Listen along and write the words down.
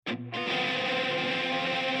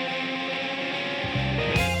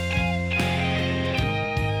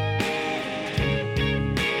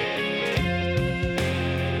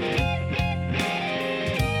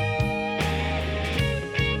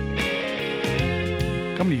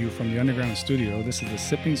Coming to you from the Underground Studio, this is the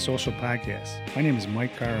Sipping Social Podcast. My name is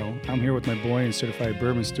Mike Carl. I'm here with my boy and certified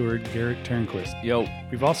bourbon steward, Garrett Turnquist. Yo.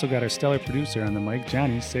 We've also got our stellar producer on the mic,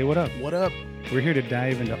 Johnny. Say what up. What up? We're here to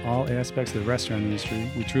dive into all aspects of the restaurant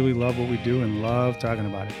industry. We truly love what we do and love talking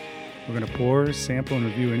about it. We're going to pour, sample, and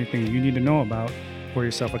review anything you need to know about. Pour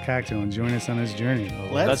yourself a cocktail and join us on this journey.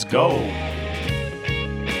 Let's go.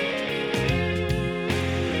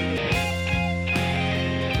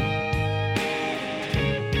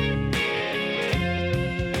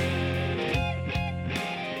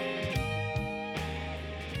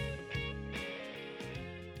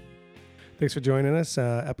 Thanks for joining us.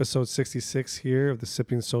 Episode 66 here of the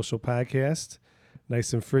Sipping Social Podcast.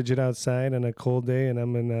 Nice and frigid outside on a cold day,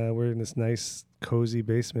 and we're in this nice, cozy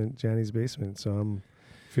basement, Johnny's basement. So I'm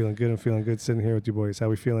feeling good. I'm feeling good sitting here with you boys. How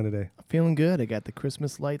we feeling today? I'm feeling good. I got the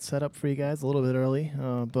Christmas lights set up for you guys a little bit early,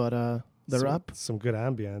 but they're up. Some good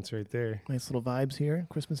ambiance right there. Nice little vibes here,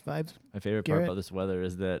 Christmas vibes. My favorite Garrett? part about this weather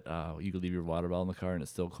is that you could leave your water bottle in the car and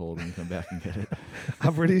it's still cold when you come back and get it.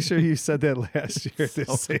 I'm pretty sure you said that last year at the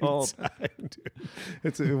So same cold. time, dude.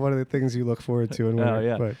 It's one of the things you look forward to in winter. Oh,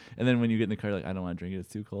 yeah. But And then when you get in the car, you're like, I don't want to drink it.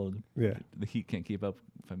 It's too cold. yeah, The heat can't keep up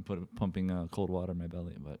if I'm pumping cold water in my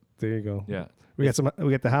belly. But there you go. yeah, We got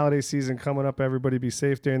the holiday season coming up. Everybody be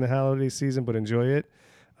safe during the holiday season, but enjoy it.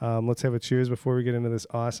 Let's have a cheers before we get into this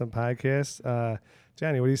awesome podcast.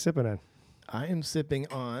 Johnny, what are you sipping on? I am sipping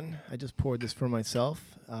on, I just poured this for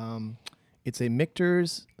myself. It's a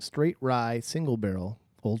Michter's Straight Rye Single Barrel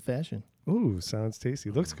Old Fashioned. Ooh, sounds tasty.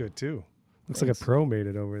 Looks good too. Looks Thanks. like a pro made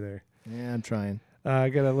it over there. Yeah, I'm trying. I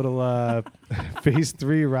got a little Phase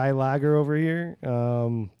 3 Rye Lager over here.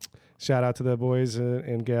 Shout out to the boys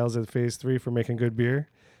and gals at Phase 3 for making good beer.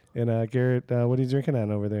 And Garrett, what are you drinking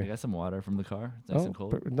on over I there? got some water from the car. It's nice and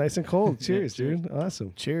cold. Nice and cold. Cheers, cheers. dude.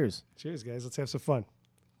 Awesome. Cheers. Cheers, guys. Let's have some fun.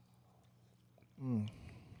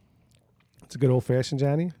 It's a good old fashioned,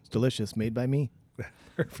 Johnny. It's delicious, made by me.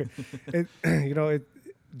 Perfect.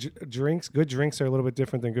 Drinks, good drinks are a little bit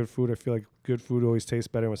different than good food. I feel like good food always tastes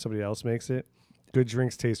better when somebody else makes it. Good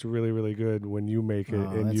drinks taste really, really good when you make it,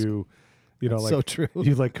 and that's you know, like so true.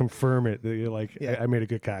 you like confirm it that you're like, Yeah. I made a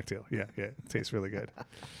good cocktail. Yeah, it tastes really good.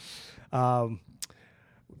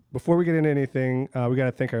 Before we get into anything, we got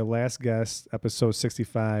to thank our last guest, episode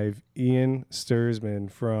 65, Ian Sturzman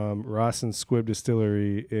from Ross and Squibb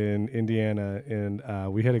Distillery in Indiana, and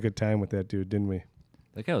we had a good time with that dude, didn't we?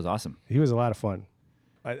 That guy was awesome. He was a lot of fun.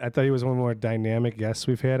 I thought he was one of the more dynamic guests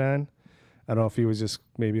we've had on. I don't know if he was just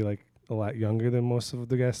maybe like a lot younger than most of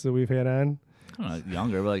the guests that we've had on. I don't know,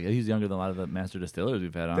 younger, but like he's younger than a lot of the master distillers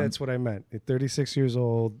we've had on. That's what I meant. At 36 years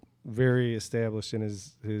old, very established in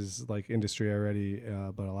his like industry already,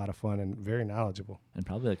 but a lot of fun and very knowledgeable. And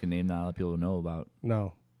probably like a name not a lot of people know about.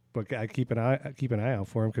 No, but I keep an eye out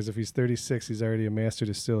for him because if he's 36, he's already a master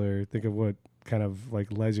distiller. Think of what kind of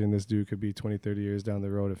like legend this dude could be 20, 30 years down the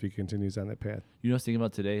road if he continues on that path. You know what I was thinking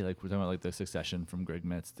about today? Like we're talking about like the succession from Greg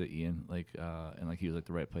Metz to Ian, like and like he was like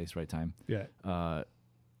the right place, right time. Yeah.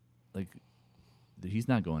 Like he's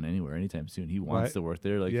not going anywhere anytime soon. He wants Right. to work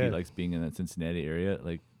there. Like Yeah. he likes being in that Cincinnati area,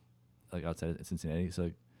 like outside of Cincinnati. So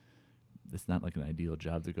like, it's not like an ideal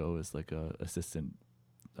job to go as like a assistant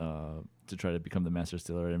to try to become the master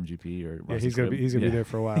distiller at MGP or Yeah, he's gonna be there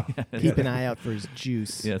for a while. Keep an eye out for his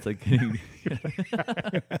juice. Yeah, it's like getting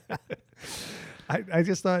I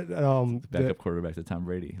just thought backup quarterback to Tom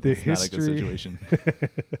Brady. the It's not a good history- situation.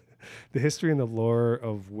 the history and the lore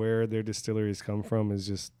of where their distilleries come from is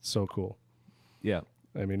just so cool. Yeah.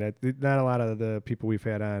 I mean, not a lot of the people we've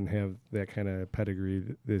had on have that kind of pedigree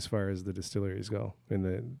as far as the distilleries go and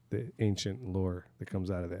the ancient lore that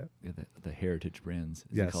comes out of that. Yeah, the heritage brands,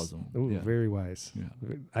 as he Yes. calls them. Ooh, yeah. very wise.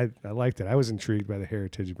 Yeah. I liked it. I was intrigued by the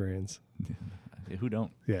heritage brands. Who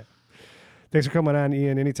don't? Yeah. Thanks for coming on,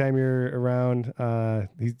 Ian. Anytime you're around,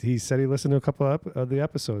 he said he listened to a couple of the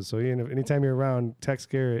episodes. So, Ian, anytime you're around, text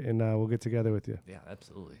Garrett and we'll get together with you. Yeah,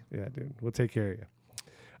 absolutely. Yeah, dude. We'll take care of you.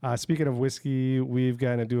 Speaking of whiskey, we've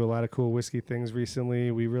gotten to do a lot of cool whiskey things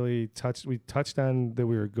recently. We touched on that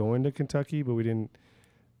we were going to Kentucky, but we didn't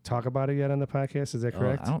talk about it yet on the podcast. Is that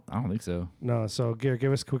correct? I don't think so. No. So, Garrett,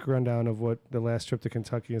 give us a quick rundown of what the last trip to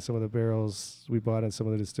Kentucky and some of the barrels we bought and some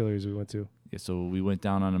of the distilleries we went to. Yeah, so we went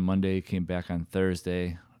down on a Monday, came back on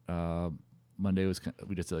Thursday. Monday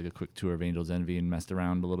we just did like a quick tour of Angel's Envy and messed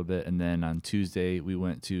around a little bit, and then on Tuesday we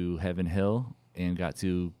went to Heaven Hill and got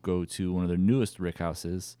to go to one of their newest rick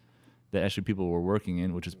houses that actually people were working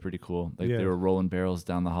in, which is pretty cool. Like they were rolling barrels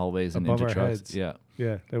down the hallways and Above into our trucks. heads. Yeah,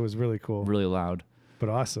 Yeah, that was really cool. really loud, but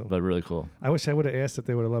awesome. but really cool. I wish I would have asked if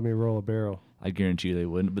they would have let me roll a barrel. I guarantee you they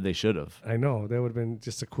wouldn't, but they should have. I know that would have been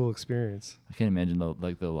just a cool experience. I can't imagine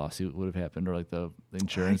the lawsuit would have happened, or like the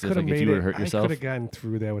insurance I if you would have hurt I yourself. could have gotten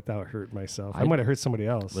through that without hurting myself. I might have hurt somebody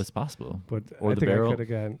else. That's possible. But Or I the think barrel. I could have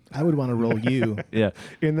gotten I would want to roll you, Yeah,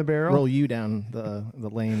 in the barrel. roll you down the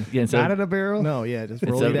lane. yeah. Instead Not of, in a barrel. No, yeah, just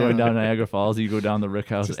roll instead you of going down. down Niagara Falls, you go down the Rick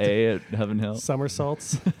House Just A at Heaven Hill.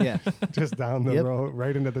 Somersaults Yeah, just down the Yep. road,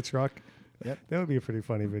 right into the truck. Yep. That would be a pretty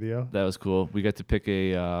funny video. That was cool. We got to pick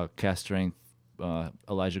a cast strength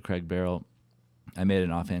Elijah Craig barrel. I made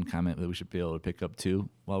an offhand comment that we should be able to pick up 2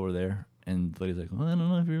 while we're there. And the lady's like, well, I don't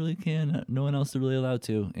know if you really can. No one else is really allowed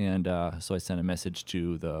to. And so I sent a message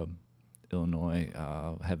to the Illinois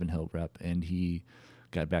Heaven Hill rep, and he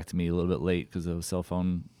got back to me a little bit late because the cell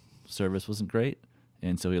phone service wasn't great.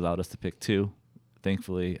 And so he allowed us to pick 2.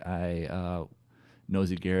 Thankfully,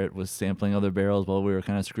 Nosy Garrett was sampling other barrels while we were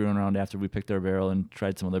kind of screwing around after we picked our barrel and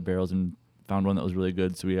tried some other barrels and found one that was really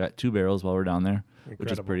good. So we got 2 barrels while we we're down there, which is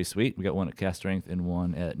Incredible. pretty sweet. We got one at cast strength and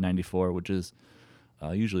one at 94, which is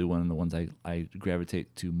usually one of the ones I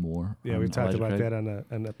gravitate to more. Yeah, on we talked Elijah about Craig.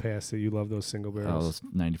 that on the past that you love those single Oh, barrels.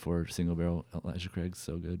 those 94 single barrel Elijah Craig's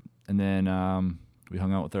so good. And then we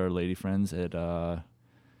hung out with our lady friends at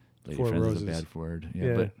lady Four friends Roses. is a bad word. Yeah,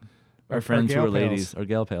 Yeah. but Our our friends who gal are ladies, pals. our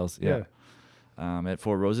gal pals. Yeah. Yeah. At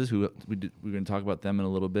Four Roses, who we're going to talk about them in a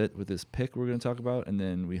little bit with this pick we're going to talk about, and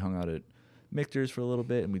then we hung out at Michter's for a little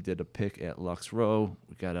bit, and we did a pick at Lux Row.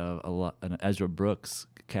 We got an Ezra Brooks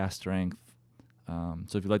cast strength.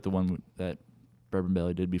 So if you like the one that Bourbon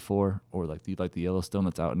Belly did before, or like you like the Yellowstone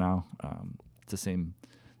that's out now, it's the same.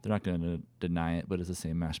 They're not going to deny it, but it's the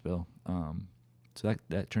same mash bill. So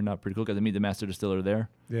that turned out pretty cool. Got to meet the master distiller there.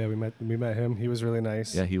 Yeah, we met him. He was really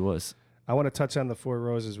nice. Yeah, he was. I want to touch on the Four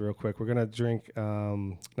Roses real quick. We're gonna drink,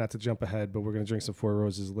 not to jump ahead, but we're gonna drink some Four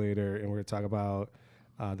Roses later, and we're gonna talk about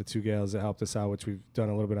the 2 gals that helped us out, which we've done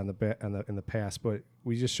a little bit in the past. But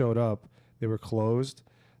we just showed up; they were closed,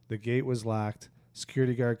 the gate was locked.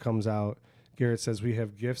 Security guard comes out. Garrett says, "We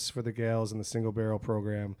have gifts for the gals in the single barrel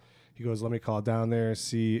program." He goes, "Let me call down there,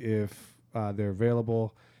 see if they're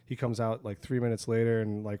available." He comes out like 3 minutes later,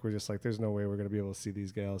 and like we're just like, "There's no way we're gonna be able to see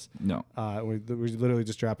these gals." No. We're literally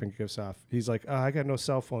just dropping gifts off. He's like, "I got no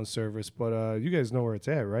cell phone service, but you guys know where it's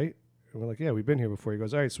at, right?" And we're like, "Yeah, we've been here before." He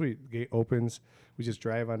goes, "All right, sweet." Gate opens. We just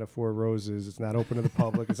drive onto Four Roses. It's not open to the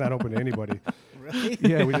public. It's not open to anybody. Really?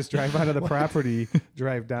 Yeah, we just drive onto the property,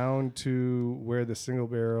 drive down to where the single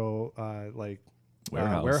barrel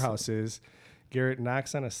warehouse is. Garrett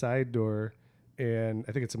knocks on a side door, and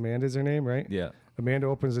I think it's Amanda's her name, right? Yeah. Amanda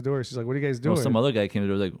opens the door. She's like, "What are you guys doing?" Well, some other guy came to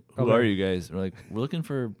the door, like, "Who Okay. are you guys?" We're like, "We're looking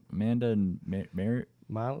for Amanda and Mary."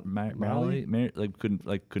 Molly? Mary, couldn't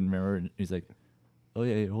remember. And he's like, "Oh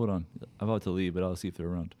yeah, hold on, I'm about to leave, but I'll see if they're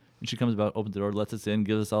around." And she comes about, opens the door, lets us in,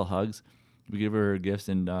 gives us all hugs. We give her gifts,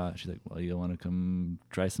 and she's like, "Well, you want to come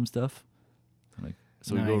try some stuff?" I'm like,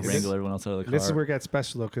 so we go Nice. wrangle everyone else out of the car. This is where it gets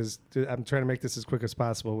special, though, because I'm trying to make this as quick as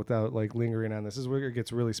possible without like lingering on this. This is where it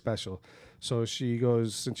gets really special. So she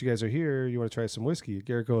goes, "Since you guys are here, you want to try some whiskey?"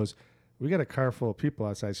 Garrett goes, "We got a car full of people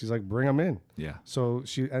outside." She's like, "Bring them in." Yeah. So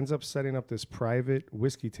she ends up setting up this private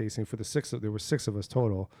whiskey tasting for there were 6 of us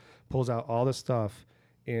total. Pulls out all the stuff,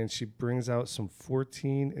 and she brings out some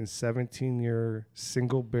 14 and 17-year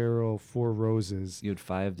single barrel Four Roses You had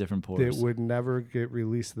 5 different pours. that would never get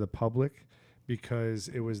released to the public because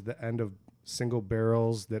it was the end of single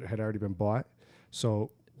barrels that had already been bought.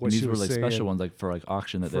 So what and these she were was like saying special ones, like for like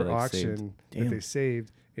auction that for they like auction saved. that Damn. they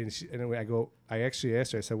saved. And I actually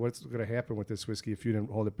asked her, I said, "What's going to happen with this whiskey if you didn't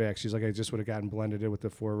hold it back?" She's like, "I just would have gotten blended in with the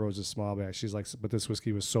Four Roses small batch." She's like, "But this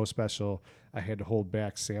whiskey was so special, I had to hold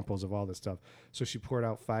back samples of all this stuff." So she poured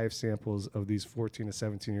out 5 samples of these 14 to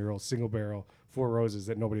 17-year-old single barrel Four Roses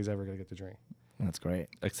that nobody's ever going to get to drink. That's great.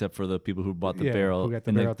 Except for the people who bought the Yeah, barrel. who got the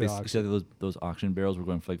and barrel like, at the they auction. said those auction barrels were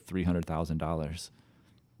going for like $300,000.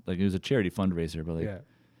 Like it was a charity fundraiser, but like Yeah,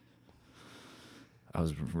 I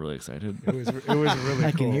was really excited. it was really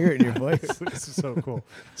I cool. can hear it in your voice. This is so cool.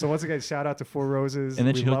 So once again, shout out to Four Roses. And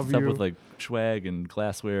then We she hooked love us up you. with like swag and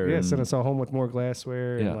glassware. Yeah, and sent us all home with more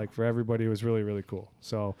glassware, Yeah. and like for everybody, it was really, really cool.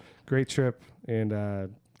 So great trip, and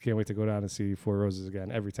can't wait to go down and see Four Roses again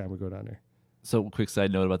every time we go down there. So quick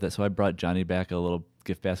side note about that. So I brought Johnny back a little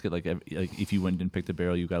gift basket. Like if you went and picked the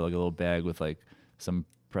barrel, you got like a little bag with like some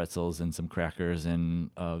pretzels and some crackers and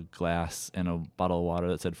a glass and a bottle of water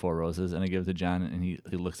that said Four Roses. And I give it to John, and he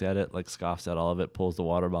looks at it, like scoffs at all of it, pulls the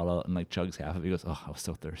water bottle out and like chugs half of it. He goes, "Oh, I was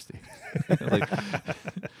so thirsty." Like,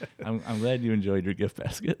 I'm glad you enjoyed your gift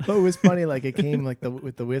basket. But it was funny, like it came like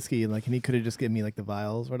with the whiskey, and he could have just given me like the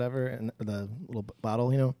vials, whatever, and the little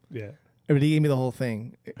bottle, Yeah. But he gave me the whole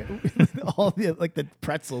thing, all the like the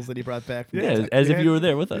pretzels that he brought back. From Yeah, Kentucky. as if you were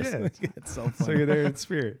there with us. Yeah. It's so fun. So you're there in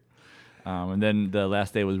spirit. And then the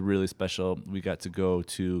last day was really special. We got to go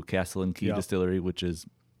to Castle and Key Yep. Distillery, which is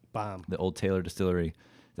Bomb. the old Taylor Distillery.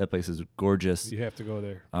 That place is gorgeous. You have to go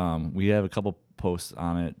there. We have a couple posts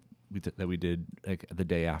on it that we did like the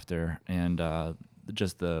day after, and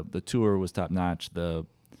just the tour was top notch.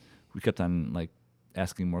 We kept on like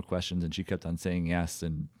asking more questions, and she kept on saying yes.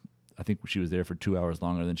 And I think she was there for 2 hours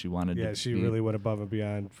longer than she wanted. Yeah, to she be. really went above and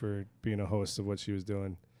beyond for being a host of what she was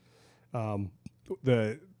doing.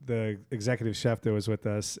 The executive chef that was with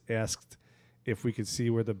us asked if we could see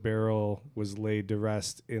where the barrel was laid to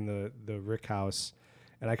rest in the rick house,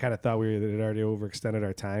 and I kind of thought we had already overextended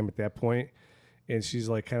our time at that point. And she's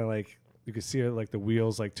like, kind of like, you could see her like the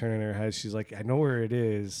wheels like turning in her head. She's like, I know where it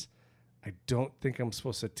is. I don't think I'm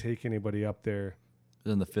supposed to take anybody up there. It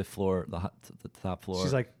was on the 5th floor, the top floor.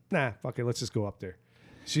 She's like, nah, fuck it, let's just go up there.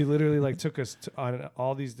 She literally like took us on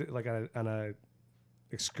all these like on a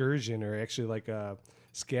excursion, or actually like a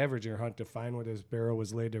scavenger hunt to find where this barrel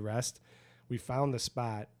was laid to rest. We found the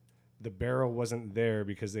spot. The barrel wasn't there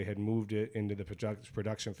because they had moved it into the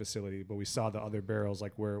production facility, but we saw the other barrels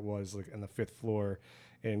like where it was, like on the 5th floor.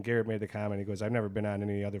 And Garrett made the comment, he goes, I've never been on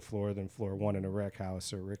any other floor than floor 1 in a rick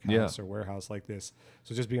house or warehouse like this.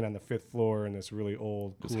 So just being on the 5th floor in this really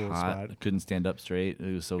old, it was cool hot. spot. I couldn't stand up straight.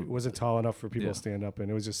 It wasn't tall enough for people to stand up in.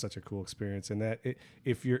 It was just such a cool experience. And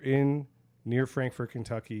if you're in near Frankfort,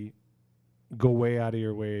 Kentucky, go way out of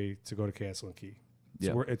your way to go to Castle and Key.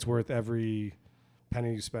 It's worth every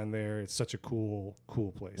penny you spend there. It's such a cool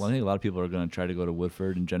place. Well, I think a lot of people are going to try to go to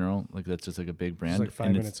Woodford in general. Like that's just like a big brand. It's like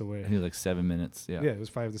 5 minutes away. I think like 7 minutes. Yeah. Yeah, it was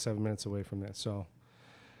 5 to 7 minutes away from that. So,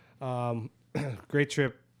 great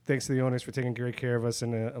trip. Thanks to the owners for taking great care of us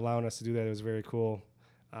and allowing us to do that. It was very cool.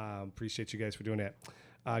 Appreciate you guys for doing that.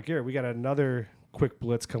 Garrett, we got another quick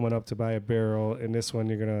blitz coming up to buy a barrel, and this one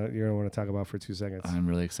you're gonna want to talk about for 2 seconds. I'm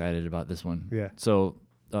really excited about this one. Yeah. So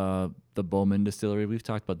the Bowman Distillery, we've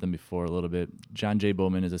talked about them before a little bit. John J.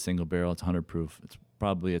 Bowman is a single barrel. It's 100 proof. It's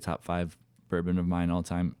probably a top 5 bourbon of mine all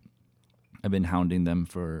time. I've been hounding them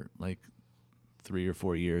for like 3 or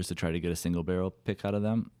 4 years to try to get a single barrel pick out of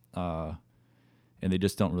them. And they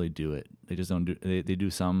just don't really do it. They just don't do. They do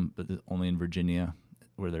some, but only in Virginia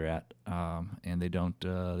where they're at. And they don't.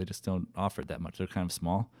 They just don't offer it that much. They're kind of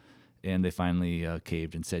small, and they finally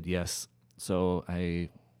caved and said yes. So I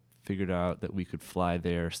figured out that we could fly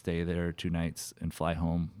there, stay there 2 nights, and fly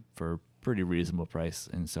home for a pretty reasonable price.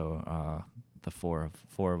 And so the four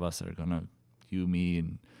of us are gonna, you, me,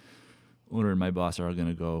 and owner and my boss are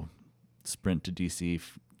gonna go sprint to DC,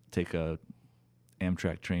 take a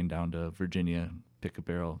Amtrak train down to Virginia, pick a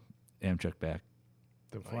barrel, Amtrak back,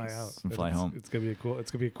 Then fly out and fly home. It's gonna be cool.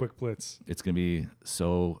 It's gonna be a quick blitz. It's gonna be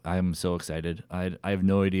I'm so excited. I have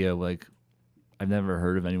no idea. Like, I've never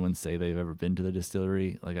heard of anyone say they've ever been to the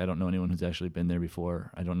distillery. Like, I don't know anyone who's actually been there before.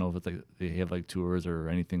 I don't know if it's like they have like tours or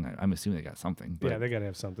anything. I'm assuming they got something. But, Yeah, they gotta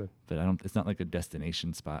have something. but it's not like a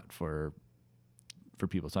destination spot for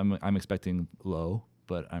people. So I'm expecting low,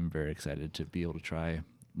 but I'm very excited to be able to try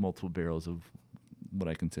multiple barrels of what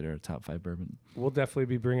I consider a top 5 bourbon. We'll definitely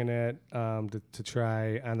be bringing that to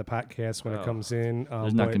try on the podcast when it comes in.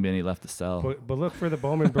 There's not going to be any left to sell. But look for the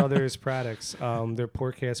Bowman Brothers products. Their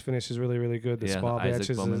portcast finish is really, really good. The small the Isaac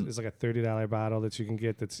batches Bowman. is like a $30 bottle that you can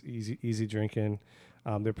get that's easy drinking.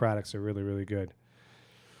 Their products are really, really good.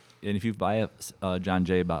 And if you buy a John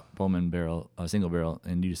J. Bowman barrel, a single barrel,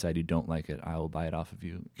 and you decide you don't like it, I will buy it off of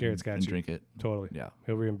you. Garrett's got and you. drink it. Totally. Yeah.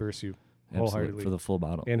 He'll reimburse you Absolutely, wholeheartedly. for the full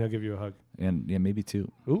bottle. And he'll give you a hug. And yeah, maybe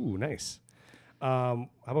 2. Ooh, nice. How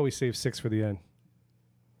about we save 6 for the end?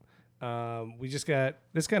 We just got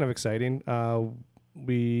this kind of exciting.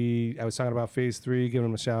 I was talking about Phase 3, giving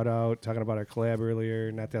them a shout out, talking about our collab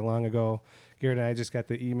earlier, not that long ago. Garrett and I just got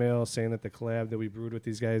the email saying that the collab that we brewed with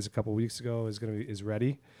these guys a couple weeks ago is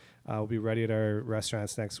ready. We'll be ready at our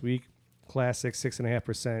restaurants next week. Classic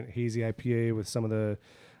 6.5% hazy IPA with some of the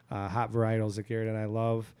hot varietals that Garrett and I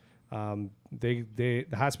love. The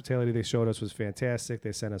hospitality they showed us was fantastic.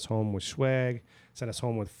 They sent us home with swag, sent us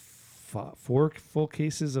home with 4 full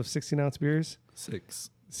cases of 16-ounce beers. 6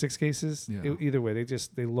 cases. Yeah. Either way,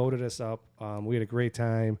 they loaded us up. We had a great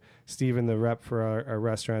time. Steven, the rep for our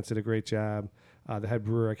restaurants, did a great job. The head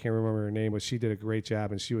brewer, I can't remember her name, but she did a great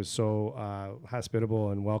job, and she was so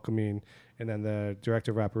hospitable and welcoming. And then the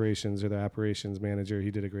director of operations, or the operations manager,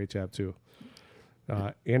 he did a great job too.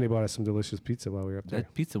 And they bought us some delicious pizza while we were up there.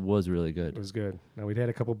 That pizza was really It good. was good. Now, we'd had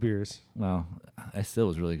a couple beers, Wow. It still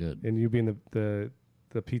was really good. and you being the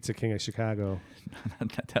pizza king of Chicago,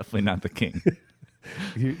 Definitely not the king.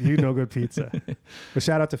 you know good pizza. But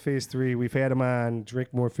shout out to Phase 3. We've had them on.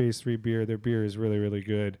 Drink more Phase 3 beer. Their beer is really, really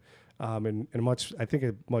good. And a much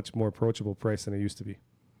more approachable price than it used to be.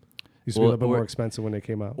 Used to be a little bit more expensive when they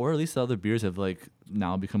came out. Or at least the other beers have like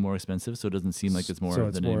now become more expensive, so it doesn't seem like it's more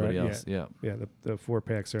than anybody else. Yeah. The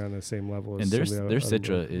 4-packs are on the same level. And as their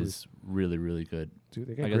Citra is really, really good. Dude,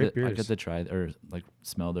 they got great beers. I get to try or like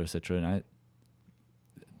smell their Citra, and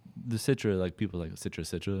the Citra, like people like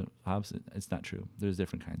Citra hops. It's not true. There's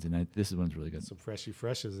different kinds, and this one's really good. Some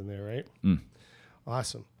freshes in there, right? Mm.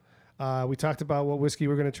 Awesome. We talked about what whiskey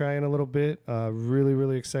we're going to try in a little bit. Really,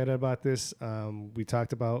 really excited about this. We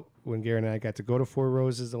talked about when Garrett and I got to go to Four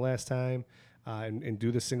Roses the last time and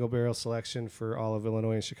do the single barrel selection for all of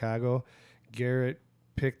Illinois and Chicago. Garrett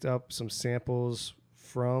picked up some samples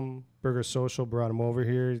from Burger Social, brought them over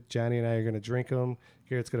here. Johnny and I are going to drink them.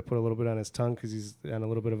 Garrett's going to put a little bit on his tongue because he's on a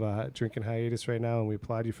little bit of a drinking hiatus right now, and we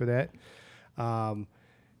applaud you for that.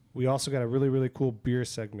 We also got a really, really cool beer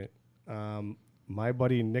segment. My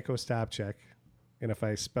buddy Nick Ostapczuk, and if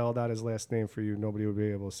I spelled out his last name for you, nobody would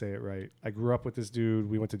be able to say it right. I grew up with this dude.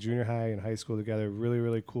 We went to junior high and high school together. Really,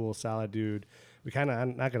 really cool, solid dude.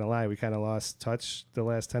 I'm not going to lie, we kind of lost touch the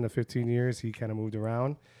last 10 to 15 years. He kind of moved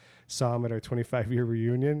around. Saw him at our 25-year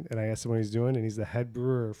reunion, and I asked him what he's doing, and he's the head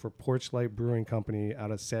brewer for Porchlight Brewing Company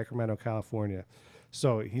out of Sacramento, California.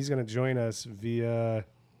 So he's going to join us via,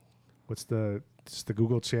 just the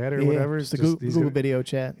Google chat or whatever. It's the Google video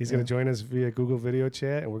chat. He's going to join us via Google video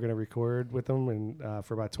chat, and we're going to record with him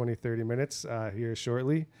for about 20, 30 minutes here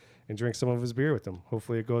shortly and drink some of his beer with him.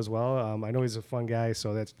 Hopefully it goes well. I know he's a fun guy,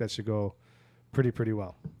 so that should go pretty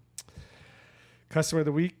well. Customer of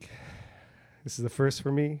the week. This is the first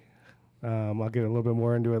for me. I'll get a little bit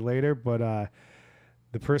more into it later, but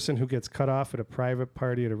the person who gets cut off at a private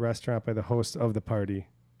party at a restaurant by the host of the party,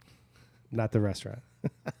 not the restaurant.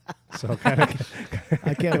 So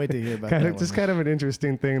I can't wait to hear about that. Just kind of an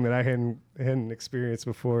interesting thing that I hadn't experienced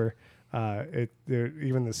before.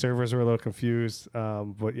 Even the servers were a little confused,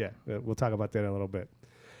 but yeah, we'll talk about that in a little bit.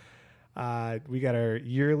 We got our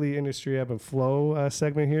yearly industry ebb and flow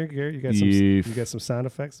segment here. Garrett, you got some sound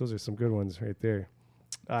effects. Those are some good ones right there.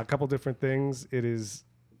 A couple different things. It is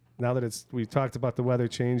now that we talked about the weather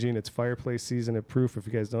changing. It's fireplace season at Proof. If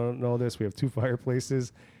you guys don't know this, we have 2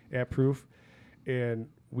 fireplaces at Proof. And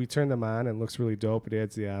we turn them on and it looks really dope. It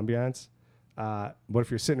adds the ambiance. But if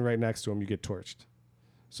you're sitting right next to them, you get torched.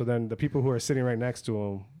 So then the people who are sitting right next to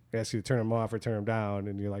them ask you to turn them off or turn them down.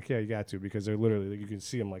 And you're like, yeah, you got to, because they're literally, you can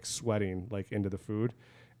see them like sweating like into the food.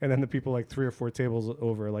 And then the people like 3 or 4 tables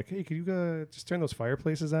over are like, hey, could you just turn those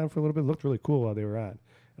fireplaces on for a little bit? It looked really cool while they were on.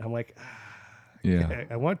 And I'm like, yeah,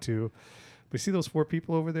 I want to. But see those 4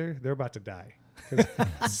 people over there? They're about to die.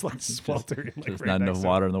 It's like sweltering. There's not enough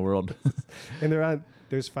water in the world. And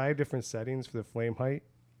there's 5 different settings for the flame height,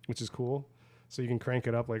 which is cool. So you can crank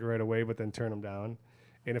it up like right away, but then turn them down.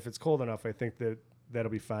 And if it's cold enough, I think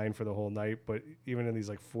that'll be fine for the whole night. But even in these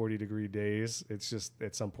like 40-degree days, it's just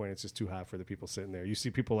at some point it's just too hot for the people sitting there. You see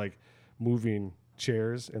people like moving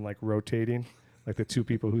chairs and like rotating, like the 2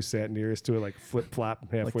 people who sat nearest to it like flip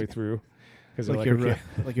flop halfway through. Like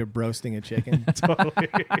you're roasting a chicken. Totally.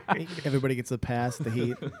 Everybody gets a pass, the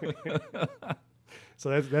heat.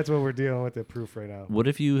 So that's what we're dealing with at Proof right now. What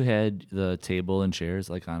if you had the table and chairs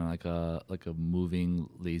like on like a moving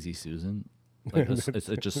Lazy Susan? Like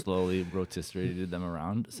it just slowly rotated them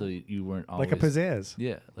around, so you weren't always like a pizzazz.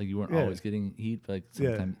 Yeah, like you weren't always getting heat. Like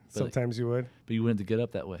sometimes you would, but you wouldn't have to get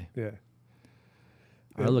up that way. Yeah,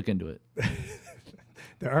 I'll look into it.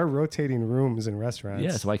 There are rotating rooms in restaurants.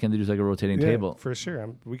 Yeah, so why can't they do like a rotating table? For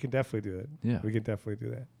sure. We can definitely do it. Yeah, we can definitely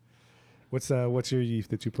do that. What's your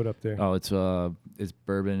yeast that you put up there? Oh, it's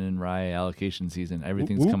bourbon and rye allocation season.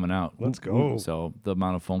 Everything's coming out. Let's go. So the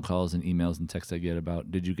amount of phone calls and emails and texts I get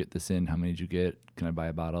about, did you get this in? How many did you get? Can I buy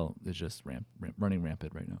a bottle? It's just running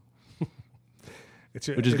rampant right now. Which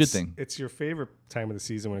is a good thing. It's your favorite time of the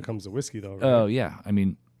season when it comes to whiskey, though, right? Oh yeah. I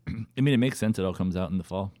mean, it makes sense. It all comes out in the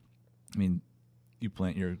fall. I mean, you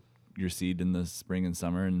plant your seed in the spring and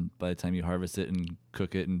summer, and by the time you harvest it and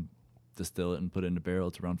cook it and distill it and put it in a barrel,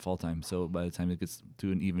 it's around fall time. So by the time it gets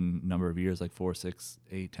to an even number of years, like 4, 6,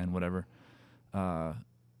 8, 10, whatever,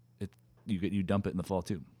 you dump it in the fall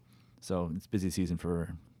too. So it's busy season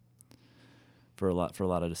for a lot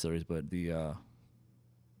of distilleries, but the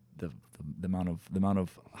amount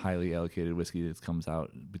of highly allocated whiskey that comes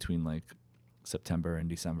out between like September and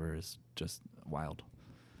December is just wild.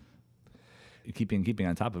 keeping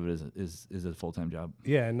on top of it is a full-time job.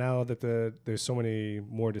 Yeah, and now that there's so many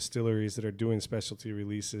more distilleries that are doing specialty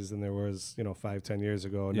releases than there was 5-10 years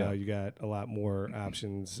ago. Yeah. Now you got a lot more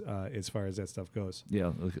options as far as that stuff goes.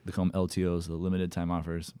 Yeah, they call them LTOs, the limited time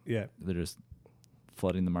offers. Yeah, They're just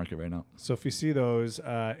flooding the market right now. so if you see those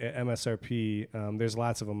at MSRP, there's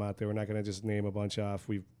lots of them out there. We're not going to just name a bunch off.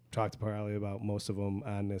 We've talked probably about most of them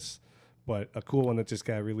on this, but a cool one that just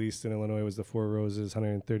got released in Illinois was the Four Roses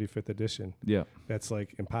 135th edition. Yeah. That's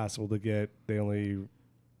like impossible to get. They only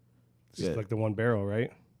Yeah. like the one barrel,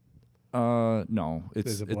 right? No,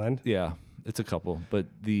 it's Is it a blend? Yeah, it's a couple, but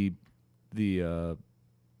they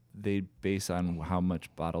base on how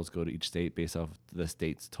much bottles go to each state based off the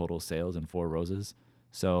state's total sales in Four Roses.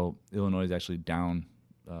 So Illinois is actually down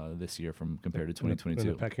this year compared to 2022. In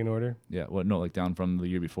the pecking order. Yeah, well, no, like down from the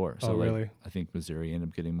year before. So really? I think Missouri ended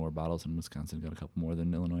up getting more bottles, and Wisconsin got a couple more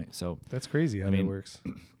than Illinois. So That's crazy how that works.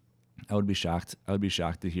 I would be shocked. I would be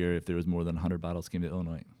shocked to hear if there was more than 100 bottles came to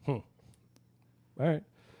Illinois. All right.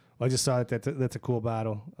 Well, I just saw that that's a cool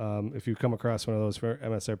bottle. If you come across one of those for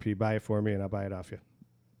MSRP, buy it for me, and I'll buy it off you.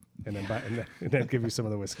 And then give you some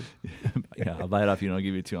of the whiskey. Yeah, I'll buy it off you, and I'll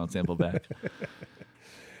give you a 2-ounce sample back.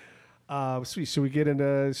 Sweet. Should we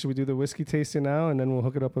do the whiskey tasting now, and then we'll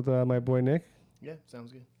hook it up with my boy Nick? Yeah,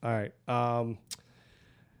 sounds good. All right.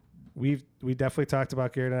 We definitely talked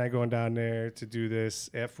about Garrett and I going down there to do this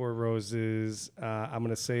at Four Roses. I'm going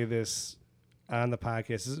to say this on the podcast.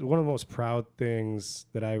 This is one of the most proud things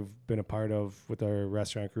that I've been a part of with our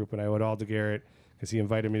restaurant group, and I owe it all to Garrett because he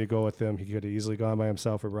invited me to go with him. He could have easily gone by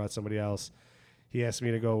himself or brought somebody else. He asked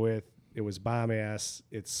me to go with. It was bomb ass.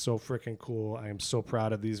 It's so freaking cool. I am so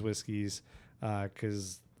proud of these whiskeys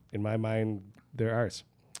because in my mind, they're ours.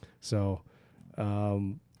 So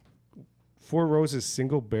Four Roses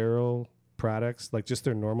single barrel products, like just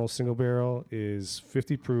their normal single barrel, is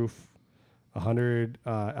 50 proof, 100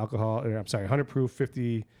 100 proof,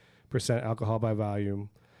 50% alcohol by volume.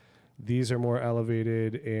 These are more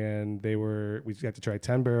elevated, and we got to try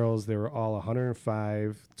 10 barrels. They were all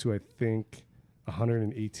 105 to I think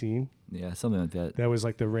 118. Yeah, something like that. That was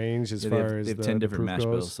like the range as far as they have the 10 different proof mash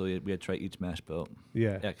goes. bills, so we had to try each mash bill.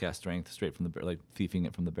 Yeah, At cast strength, straight from the like thieving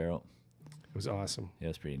it from the barrel. it was awesome. Yeah,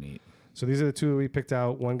 it's pretty neat. So these are the two we picked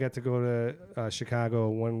out. One got to go to Chicago.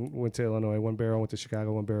 One went to Illinois. One barrel went to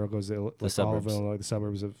Chicago. One barrel goes to all of suburbs. Illinois, the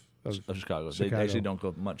suburbs of Chicago. Chicago. They actually don't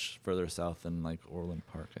go much further south than like Orland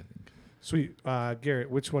Park, I think. Sweet.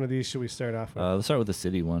 Garrett, which one of these should we start off with? Let's start with the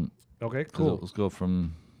city one. Okay, cool. Let's go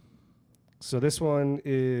from. So this one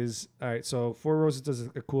is all right. So Four Roses does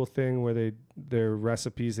a cool thing where their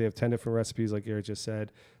recipes, they have 10 different recipes, like Garrett just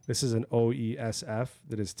said. This is an OESF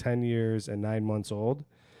that is 10 years and 9 months old,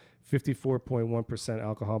 54.1%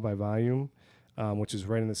 alcohol by volume, which is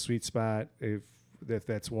right in the sweet spot. If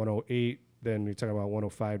that's 108, then you're talking about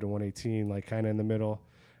 105 to 118, like kind of in the middle.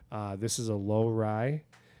 This is a low rye,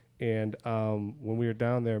 and when we were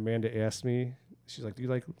down there, Amanda asked me, she's like, "Do you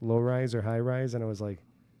like low rise or high rise?" And I was like,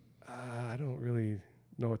 I don't really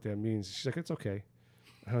know what that means. She's like, "It's okay."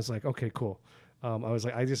 I was like, "Okay, cool." I was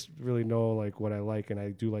like, "I just really know like what I like, and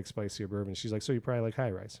I do like spicier bourbon." She's like, "So you probably like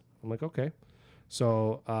high rise?" I'm like, "Okay."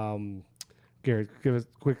 So, Garrett, give us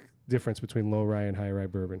a quick difference between low rye and high rye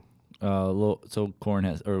bourbon. So corn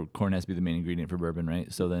has to be the main ingredient for bourbon,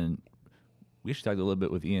 right? So then we should talk a little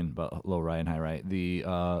bit with Ian about low rye and high rye.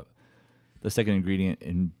 The second ingredient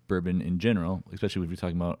in bourbon in general, especially if you're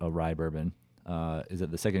talking about a rye bourbon, is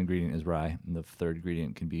that the second ingredient is rye, and the third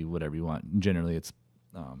ingredient can be whatever you want. Generally, it's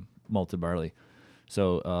malted barley.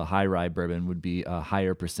 So high rye bourbon would be a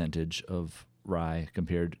higher percentage of rye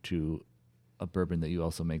compared to a bourbon that you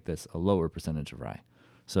also make that's a lower percentage of rye.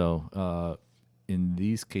 So in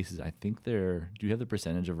these cases, I think do you have the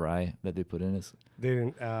percentage of rye that they put in? They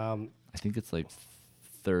didn't. I think it's like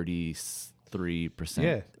 33%.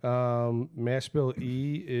 Yeah. Mash bill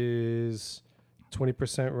E is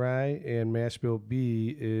 20% rye, and mash bill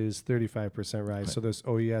B is 35% rye. Right. So this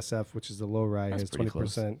OESF, which is the low rye, has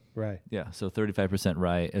 20% rye. Yeah, so 35%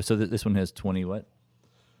 rye. So this one has 20 what?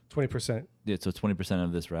 20%. Yeah, so 20%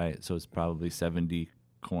 of this rye. So it's probably 70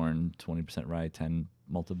 corn, 20% rye, 10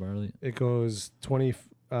 malted barley. It goes 20%,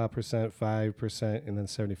 5%, and then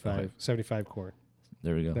 75 corn.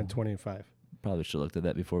 There we go. Then 20 and 5. Probably should have looked at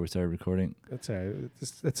that before we started recording. That's all right.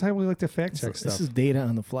 That's how we like to fact check stuff. This is data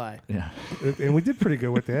on the fly. Yeah. And we did pretty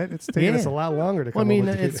good with that. It's taken us a lot longer to come up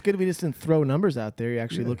with it's good we just didn't throw numbers out there. You're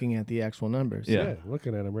actually looking at the actual numbers. Yeah.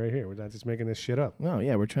 Looking at them right here. We're not just making this shit up. No,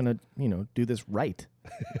 yeah, we're trying to, do this right.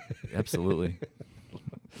 Absolutely.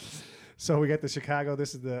 So we got the Chicago.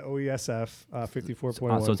 This is the OESF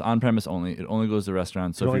 54.1. So it's on premise only. It only goes to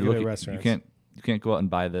restaurants. So if you're looking, you can't go out and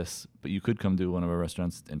buy this, but you could come to one of our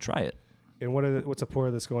restaurants and try it. And what's a pour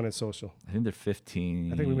that's going in social? I think they're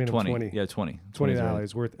 15. I think we made them 20. Yeah, 20.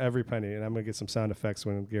 $20 worth every penny. And I'm going to get some sound effects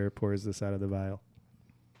when Garrett pours this out of the vial.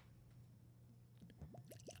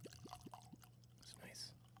 It's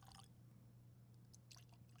nice.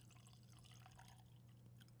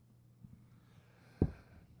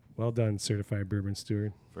 Well done, certified bourbon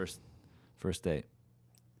steward. First date.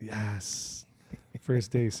 Yes.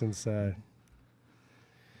 First day since the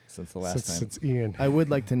last time. Since Ian. I would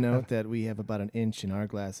like to note that we have about an inch in our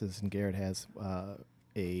glasses, and Garrett has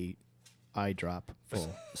a eye drop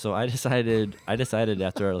full. So I decided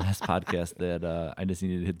after our last podcast that I just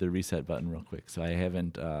needed to hit the reset button real quick. So I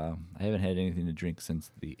haven't had anything to drink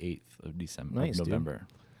since the 8th of December, Nice, of November. Dude.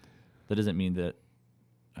 That doesn't mean that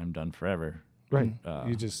I'm done forever. Right.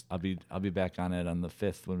 I'll be back on it on the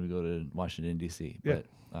 5th when we go to Washington D.C. Yeah.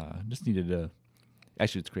 But just needed to.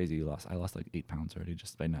 Actually, it's crazy. I lost like 8 pounds already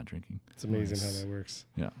just by not drinking. It's amazing how that works.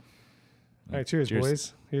 Yeah. All right, cheers,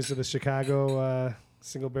 boys. Here's to the Chicago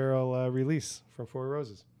single barrel release from Four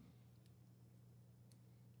Roses.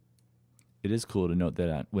 It is cool to note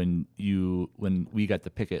that when we got to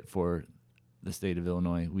pick it for the state of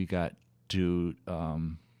Illinois, we got to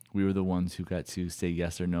we were the ones who got to say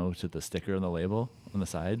yes or no to the sticker on the label on the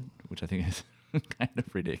side, which I think is kind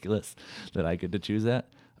of ridiculous that I get to choose that.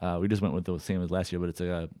 We just went with the same as last year, but it's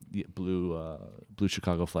a blue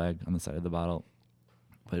Chicago flag on the side of the bottle.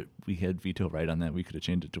 But we had veto right on that. We could have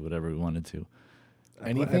changed it to whatever we wanted to.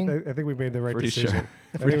 Anything? I think we made the right Pretty decision.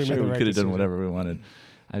 sure. We could have done whatever we wanted.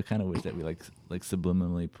 I kind of wish that we like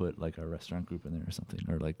subliminally put like our restaurant group in there or something,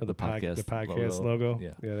 or like the podcast logo.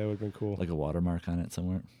 Yeah, that would have been cool. Like a watermark on it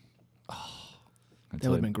somewhere. Oh, that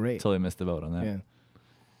would have been great. Totally missed the boat on that. Yeah.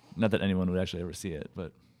 Not that anyone would actually ever see it,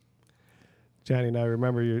 but Johnny, now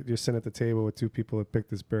remember you're sitting at the table with two people that picked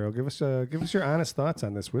this barrel. Give us your honest thoughts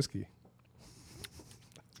on this whiskey.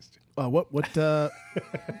 What?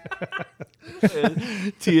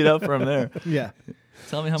 Tee it up from there. Yeah.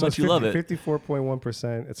 Tell me how much you love it.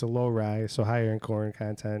 54.1%. It's a low rye, so higher in corn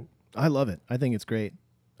content. I love it. I think it's great.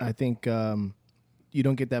 I think you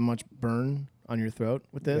don't get that much burn on your throat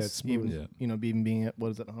with this. Yeah, it's smooth. Even being at, what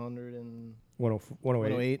is it, 100 and 108.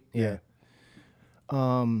 108? Yeah.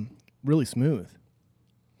 Really smooth.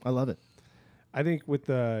 I love it. I think with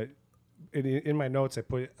the in my notes I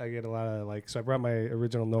get a lot of so I brought my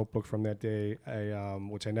original notebook from that day,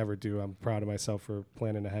 which I never do. I'm proud of myself for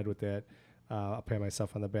planning ahead with that. I'll pat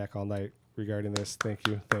myself on the back all night regarding this. Thank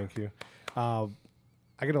you. I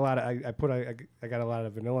get a lot of I got a lot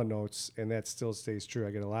of vanilla notes, and that still stays true.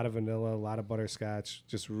 I get a lot of vanilla, a lot of butterscotch,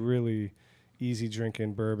 just really easy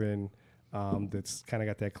drinking bourbon that's kind of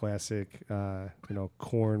got that classic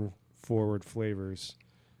corn forward flavors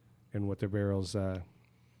and what their barrels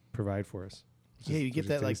provide for us. Yeah, you get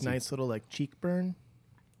that nice little cheek burn,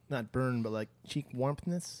 not burn, but cheek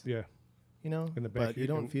warmthness. Yeah, in the back, but you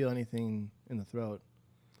don't feel anything in the throat.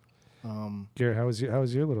 Garrett, how was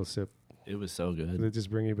your little sip? It was so good. Did it just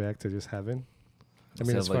bring you back to just heaven? I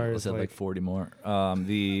mean, as far as like 40 more. I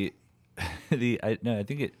think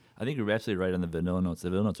you're absolutely right on the vanilla notes. The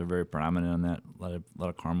vanilla notes are very prominent on that. A lot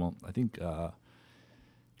of caramel. I think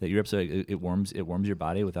that you're absolutely it warms your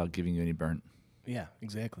body without giving you any burnt. Yeah,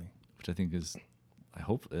 exactly. Which I think is, I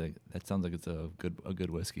hope that sounds like it's a good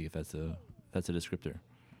whiskey if that's a descriptor.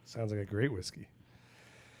 Sounds like a great whiskey.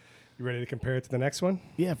 You ready to compare it to the next one?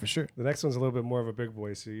 Yeah, for sure. The next one's a little bit more of a big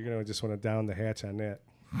boy, so you're gonna just want to down the hatch on that.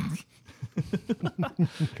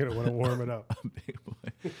 Gonna want to warm it up. Big boy.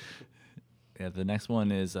 Yeah, the next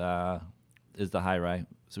one is the high rye.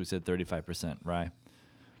 So we said 35% rye.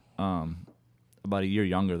 About a year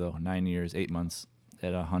younger though, 9 years, 8 months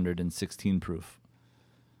at 116 proof.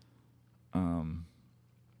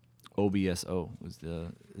 OBSO is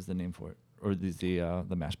the name for it, or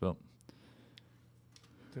the mash bill.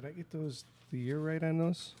 Did I get the year right on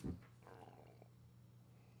those?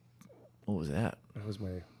 What was that? That was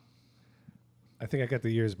I think I got the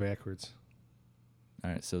years backwards. All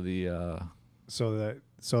right, so the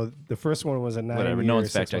first one was a 9 whatever. year, No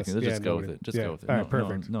one's fact checking. Just go with it. Go with it. All right,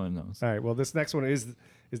 perfect. No one knows. All right. Well, this next one is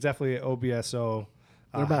definitely an OBSO.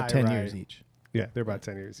 They're about 10 years each. Yeah, they're about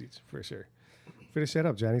 10 years each for sure. Finish that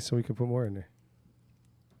up, Johnny, so we can put more in there.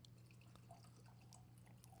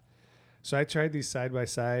 So I tried these side by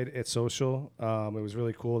side at Social. It was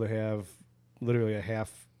really cool to have literally a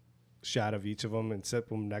half shot of each of them and set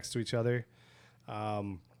them next to each other.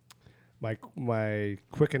 My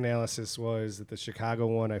quick analysis was that the Chicago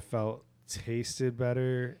one I felt tasted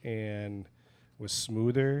better and was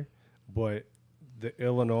smoother, but the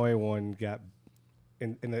Illinois one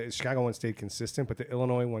and the Chicago one stayed consistent, but the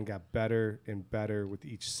Illinois one got better and better with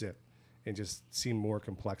each sip and just seemed more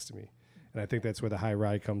complex to me. And I think that's where the high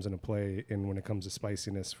rye comes into play and when it comes to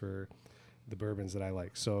spiciness for the bourbons that I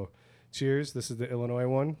like. So cheers. This is the Illinois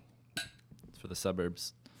one. It's for the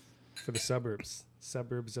suburbs. For the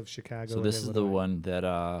suburbs of Chicago. So this is the one that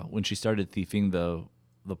when she started thieving the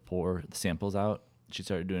samples out, she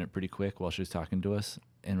started doing it pretty quick while she was talking to us.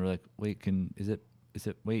 And we're like, wait, can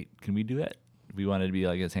we do it? We wanted to be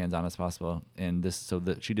like as hands-on as possible. And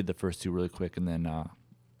she did the first two really quick. And then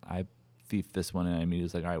I thieved this one and I immediately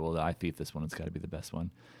was like, all right, well, I thieved this one. It's got to be the best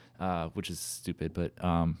one, which is stupid. But,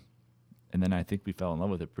 and then I think we fell in love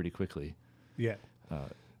with it pretty quickly. Yeah.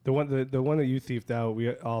 The one that you thieved out,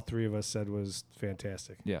 all three of us said was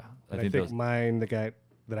fantastic. Yeah. I think mine, the guy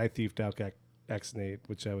that I thieved out got X-Nate,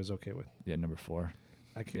 which I was okay with. Yeah, number 4.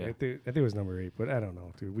 I think it was number 8, but I don't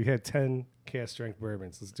know, dude. We had 10 cask strength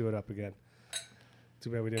bourbons. Let's do it up again. Too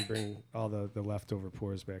bad we didn't bring all the leftover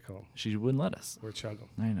pours back home. She wouldn't let us. We're chugging.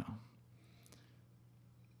 I know.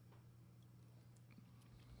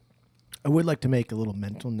 I would like to make a little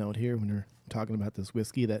mental note here when we're talking about this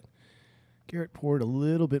whiskey that Garrett poured a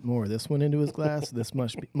little bit more of this one into his glass. This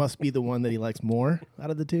must be the one that he likes more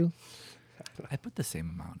out of the two. I put the same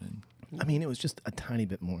amount in. I mean, it was just a tiny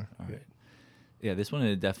bit more. All right. Yeah, this one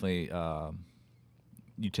is definitely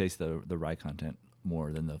you taste the rye content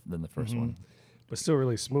more than the first one, but still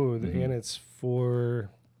really smooth, and it's 4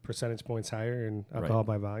 percentage points higher in alcohol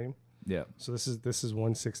by volume. Yeah. So this is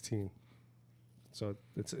 116. So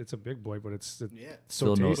it's a big boy, but it's so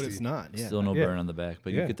Still tasty. But it's not. Yeah. Still no Yeah. burn on the back,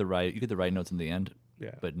 but you get the rye notes in the end.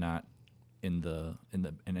 Yeah. But not in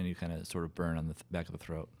any kind of sort of burn on the back of the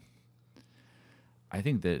throat. I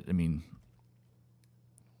think that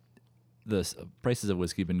the prices of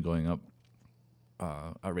whiskey have been going up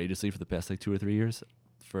outrageously for the past 2 or 3 years.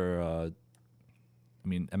 For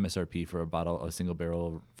MSRP for a single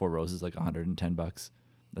barrel of Four Roses $110.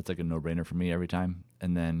 That's a no-brainer for me every time.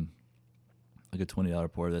 And then a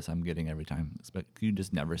 $20 pour of this I'm getting every time. You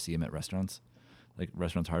just never see them at restaurants.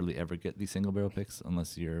 Restaurants hardly ever get these single barrel picks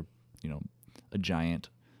unless you're a giant.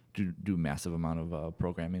 Do massive amount of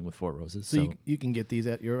programming with Four Roses. So you can get these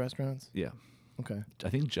at your restaurants? Yeah. Okay. I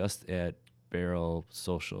think just at Barrel,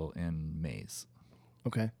 Social, and Maze.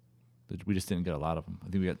 Okay. We just didn't get a lot of them. I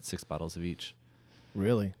think we got 6 bottles of each.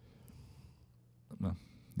 Really? Well,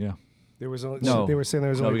 yeah. There was only, No. They were saying there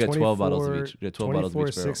was No, only we got 12 bottles of 24 each. We got 12 bottles of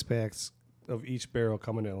each barrel. 6-packs of each barrel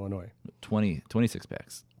coming to Illinois. 26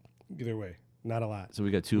 packs. Either way, not a lot. So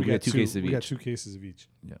we got two cases of each. We got 2 cases of each.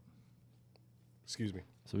 Yeah. Excuse me.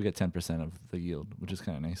 So we got 10% of the yield, which is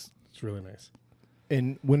kind of nice. It's really nice.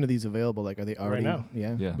 And when are these available? Are they already? Right now.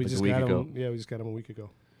 Yeah. Yeah. We like just a week got ago. them. Yeah, we just got them a week ago.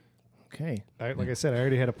 Okay. Like I said, I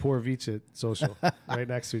already had a pour of each at Social, right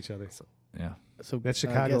next to each other. So Yeah. So that's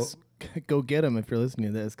Chicago. I guess go get them if you're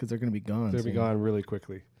listening to this because they're going to be gone. They'll be soon. gone really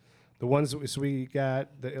quickly. The ones so we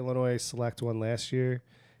got the Illinois Select one last year,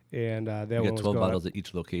 and that We one got was 12 gone. bottles at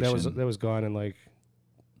each location. That was gone in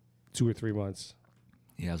 2 or 3 months.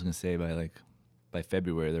 Yeah, I was going to say by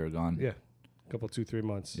February they were gone. Yeah, a couple 2-3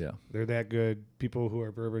 months. Yeah. They're that good. People who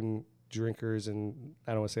are bourbon drinkers and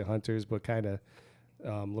I don't want to say hunters, but kind of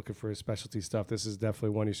looking for specialty stuff. This is definitely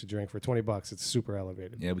one you should drink for $20. It's super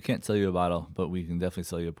elevated. Yeah, we can't sell you a bottle, but we can definitely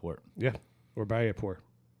sell you a port. Yeah, or buy a pour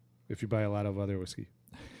if you buy a lot of other whiskey.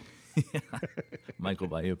 Mike will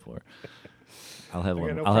buy you a pour. I'll have I got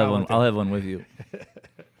one. no I'll have problem one. with I'll that. have one with you. All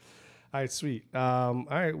right, sweet. All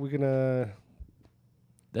right, we're gonna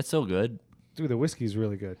That's so good. do the whiskey's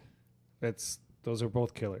really good. Those are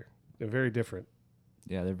both killer. They're very different.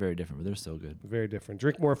 Yeah, they're very different, but they're so good. Very different.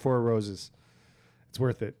 Drink more Four Roses. It's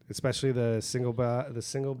worth it, especially the single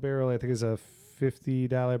barrel. I think is a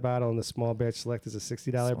 $50 bottle, and the small batch select is a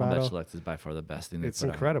 $60 Small bottle. Batch Select is by far the best thing. It's they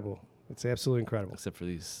put out, incredible. It's absolutely incredible. except for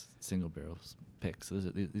these single barrels picks.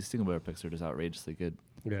 These single barrel picks are just outrageously good.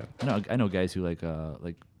 Yeah. I know guys who like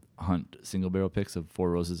hunt single barrel picks of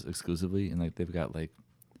Four Roses exclusively, and they've got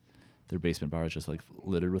their basement bar is just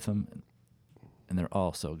littered with them, and they're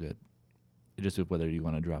all so good. Just whether you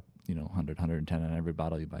want to drop 100, 110 on every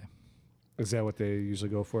bottle you buy. Is that what they usually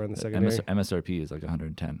go for in the secondary? MSRP is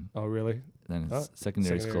 110. Oh, really? Then Oh,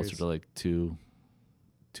 secondary is secondary closer to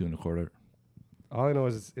 2 2.25. All I know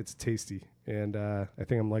is it's tasty, and I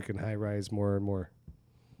think I'm liking high rise more and more.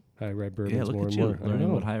 High rye bourbons Yeah, look more at and you more. I learning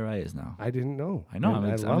know. what high rye is now. I didn't know. I know. And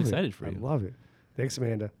I'm love excited it. for you. I love it. Thanks,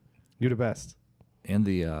 Amanda. You're the best. And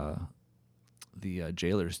the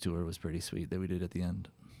Jailers tour was pretty sweet that we did at the end.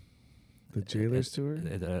 The Jailers At- tour?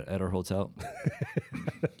 at our hotel.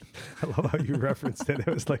 I love how you referenced it. It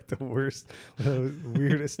was like the worst,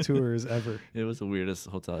 weirdest tours ever. It was the weirdest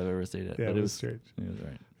hotel I've ever stayed at. Yeah, but it was strange. It was all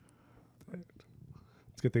right.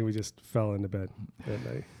 It's a good thing we just fell into bed that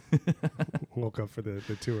night. Woke up for the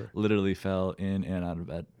tour. Literally fell in and out of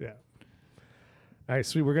bed. Yeah. All right,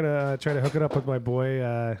 sweet. We're going to try to hook it up with my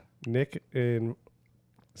boy Nick in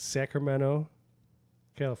Sacramento,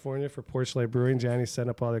 California for Porchlight Brewing. Johnny's setting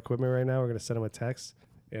up all the equipment right now. We're going to send him a text,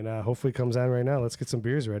 and hopefully he comes on right now. Let's get some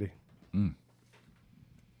beers ready. Mm.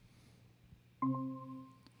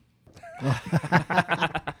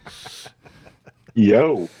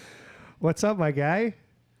 Yo, What's up, my guy?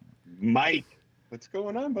 Mike. What's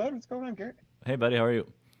going on, bud? What's going on, Garrett? Hey, buddy, how are you?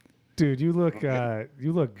 Dude, you look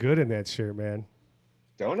good in that shirt, man.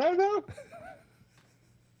 Don't I though?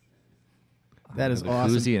 That is The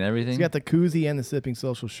awesome. koozie and everything. He's got the koozie and the Sipping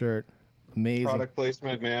Social shirt. Amazing. Product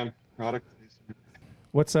placement, man. Product placement.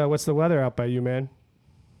 What's the weather out by you, man?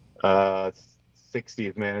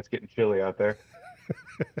 60s, man. It's getting chilly out there.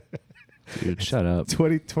 Dude, shut up.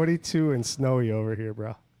 22 and snowy over here,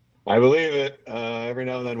 bro. I believe it. Every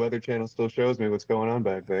now and then, Weather Channel still shows me what's going on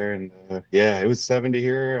back there. And yeah, it was 70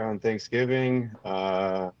 here on Thanksgiving.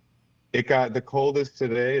 It got the coldest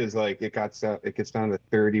today is like it gets down to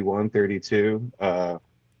 31, 32.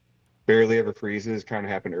 Barely ever freezes. Kind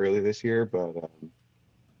of happened early this year, but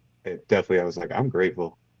it definitely. I was like, I'm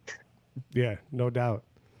grateful. Yeah, no doubt.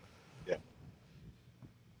 Yeah.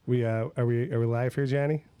 We are we live here,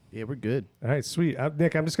 Johnny? Yeah, we're good. All right, sweet.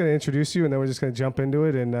 Nick, I'm just going to introduce you, and then we're just going to jump into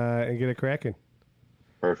it and get it cracking.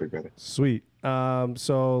 Perfect, brother. Sweet.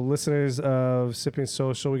 So listeners of Sipping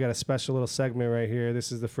Social, we got a special little segment right here.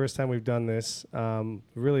 This is the first time we've done this.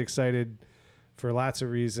 Really excited for lots of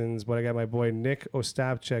reasons, but I got my boy Nick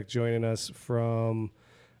Ostapczuk joining us from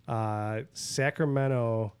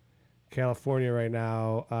Sacramento, California right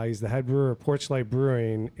now. He's the head brewer of Porchlight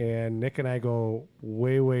Brewing, and Nick and I go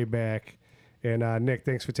way, way back. And Nick,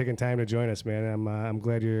 thanks for taking time to join us, man. I'm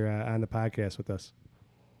glad you're on the podcast with us.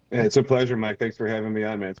 Yeah, it's a pleasure, Mike. Thanks for having me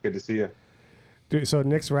on, man. It's good to see you. Dude, so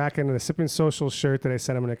Nick's rocking the Sipping Social shirt that I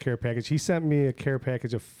sent him in a care package. He sent me a care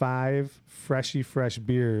package of 5 fresh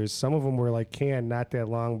beers. Some of them were like canned not that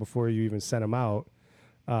long before you even sent them out,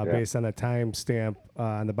 based on a time stamp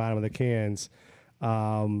on the bottom of the cans.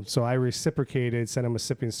 So I reciprocated, sent him a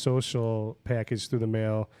Sipping Social package through the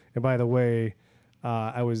mail. And by the way,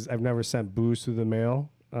 I've never sent booze through the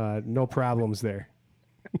mail. No problems there.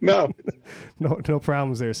 No. No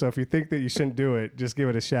problems there. So if you think that you shouldn't do it, just give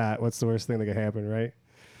it a shot. What's the worst thing that could happen, right?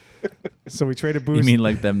 So we traded booze. You mean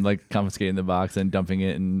like them like confiscating the box and dumping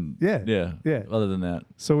it and Yeah. Other than that,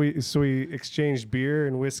 So we exchanged beer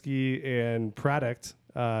and whiskey and product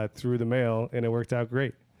through the mail, and it worked out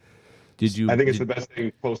great. did you? I think it's the best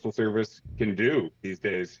thing Postal Service can do these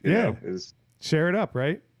days. You know, is Share it up,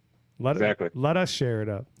 right? Exactly. Let us share it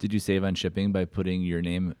up. Did you save on shipping by putting your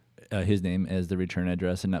name, his name as the return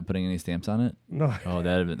address and not putting any stamps on it? No, Oh,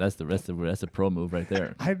 that's a pro move right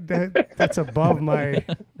there. that's above my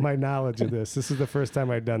knowledge of this. This is the first time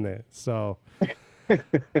I've done that. So,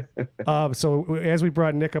 so as we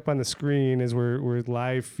brought Nick up on the screen, as we're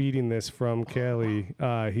live feeding this from Cali,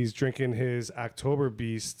 he's drinking his October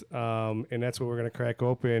Beast, and that's what we're gonna crack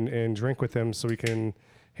open and drink with him, so we can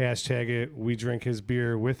hashtag it. We drink his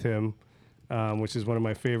beer with him, which is one of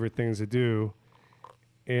my favorite things to do.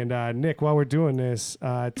 And Nick, while we're doing this,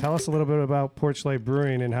 tell us a little bit about Porchlight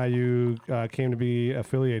Brewing and how you came to be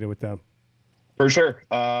affiliated with them. For sure.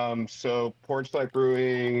 So Porchlight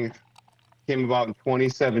Brewing came about in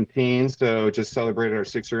 2017. So just celebrated our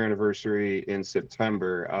 6-year anniversary in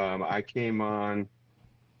September. I came on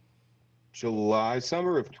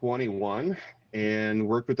summer of 21, and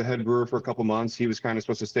worked with the head brewer for a couple months. He was kind of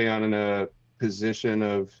supposed to stay on in a position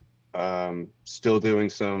of still doing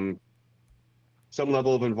some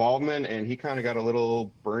level of involvement, and he kind of got a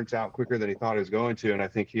little burnt out quicker than he thought he was going to. And I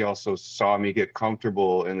think he also saw me get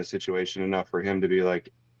comfortable in the situation enough for him to be like,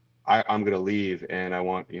 I'm going to leave, and I'm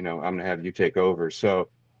going to have you take over. So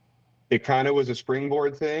it kind of was a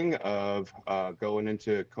springboard thing of going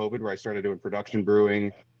into COVID, where I started doing production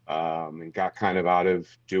brewing, and got kind of out of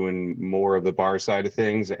doing more of the bar side of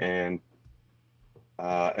things, and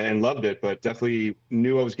loved it, but definitely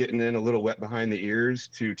knew I was getting in a little wet behind the ears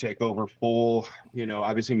to take over full,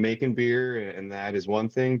 obviously making beer, and that is one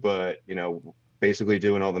thing, but, basically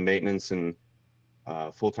doing all the maintenance and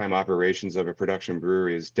full-time operations of a production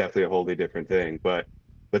brewery is definitely a wholly different thing. But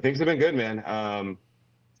things have been good, man.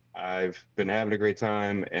 I've been having a great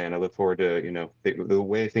time, and I look forward to, the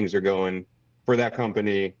way things are going for that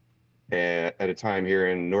company at a time here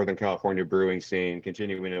in Northern California brewing scene,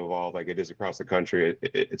 continuing to evolve like it is across the country.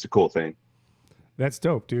 It's a cool thing. That's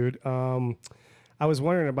dope, dude. I was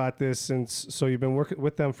wondering about this so you've been working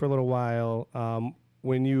with them for a little while.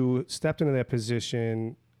 When you stepped into that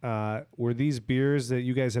position, were these beers that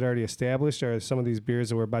you guys had already established, or some of these beers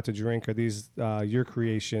that we're about to drink, are these your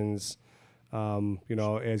creations,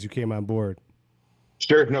 as you came on board?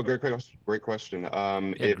 Sure. No, great question.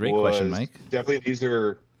 It great was question, Mike. definitely, these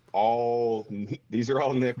are all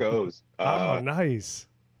Nick O's. Oh, nice.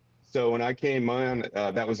 So when I came on,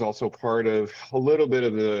 that was also part of a little bit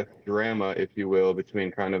of the drama, if you will,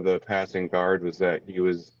 between kind of the passing guard, was that he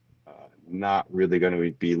was not really going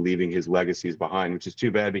to be leaving his legacies behind, which is too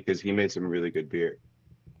bad because he made some really good beer.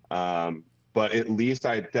 But at least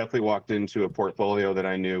I definitely walked into a portfolio that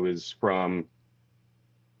I knew was from,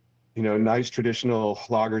 nice traditional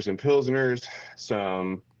lagers and pilsners,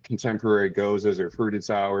 some contemporary gozas or fruited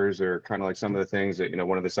sours, or kind of like some of the things that,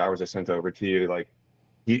 one of the sours I sent over to you, like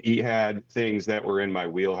he had things that were in my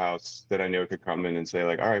wheelhouse that I knew could come in and say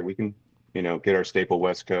like, all right, we can, get our staple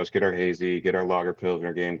West Coast, get our hazy, get our lager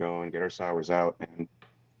pilsner game going, get our sours out, and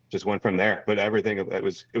just went from there. But everything, it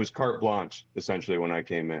was carte blanche essentially when I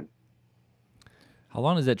came in. How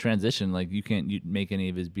long is that transition? Like you make any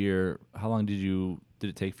of his beer. How long did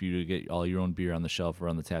it take for you to get all your own beer on the shelf or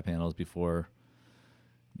on the tap handles before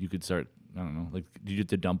you could start? I don't know. Like, did you have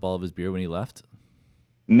to dump all of his beer when he left?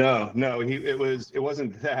 No, it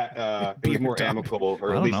wasn't that. It was more amicable,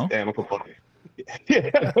 or at least amicable.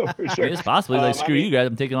 Yeah, for sure. It's possibly like, screw you guys,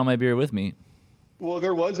 I'm taking all my beer with me. Well,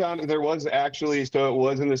 there was actually, so it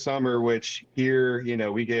was in the summer, which here,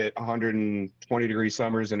 we get 120-degree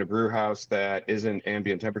summers in a brew house that isn't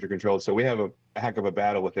ambient temperature controlled. So we have a heck of a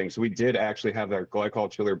battle with things. So we did actually have our glycol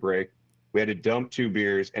chiller break. We had to dump 2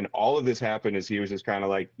 beers, and all of this happened as he was just kind of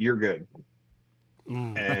like, "You're good."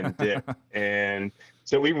 And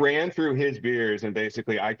so we ran through his beers, and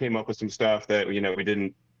basically I came up with some stuff that, we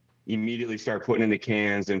didn't immediately start putting in the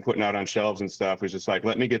cans and putting out on shelves and stuff. It was just like,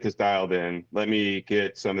 let me get this dialed in. Let me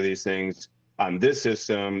get some of these things on this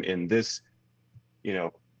system in this,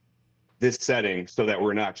 this setting, so that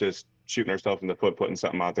we're not just shooting ourselves in the foot, putting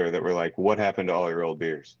something out there that we're like, what happened to all your old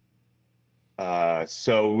beers?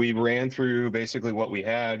 So we ran through basically what we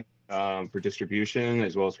had for distribution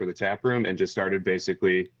as well as for the tap room, and just started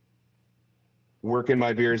basically working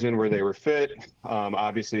my beers in where they were fit.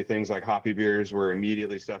 Obviously things like hoppy beers were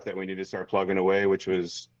immediately stuff that we needed to start plugging away, which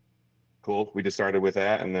was cool. We just started with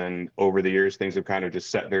that. And then over the years, things have kind of just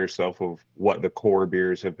set themselves of what the core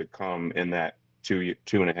beers have become in that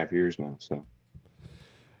 2.5 years now. So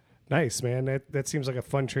nice, man. That seems like a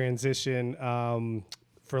fun transition.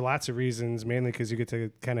 For lots of reasons, mainly because you get to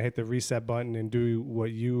kind of hit the reset button and do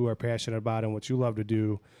what you are passionate about and what you love to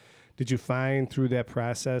do. Did you find through that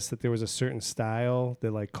process that there was a certain style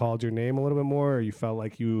that like called your name a little bit more, or you felt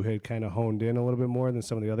like you had kind of honed in a little bit more than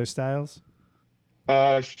some of the other styles?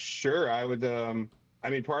 Sure. I would,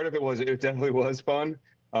 part of it definitely was fun.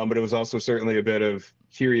 But it was also certainly a bit of,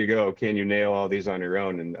 here you go. Can you nail all these on your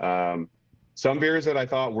own? And some beers that I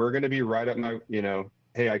thought were going to be right up my,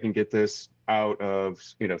 hey, I can get this out of,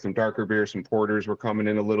 some darker beers, some porters were coming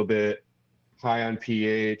in a little bit high on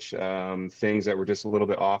pH, things that were just a little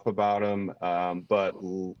bit off about them. But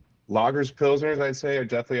lagers, pilsners, I'd say, are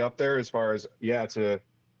definitely up there as far as, it's a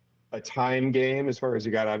time game, as far as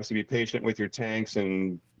you got to obviously be patient with your tanks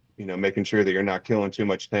and, making sure that you're not killing too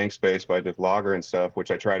much tank space by just lager and stuff,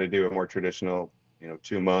 which I try to do a more traditional,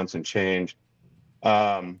 2 months and change.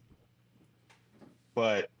 But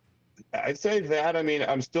I'd say that,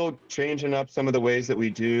 I'm still changing up some of the ways that we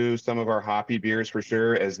do some of our hoppy beers for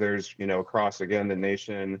sure, as there's, across, again, the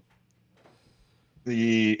nation,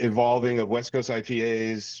 the evolving of West Coast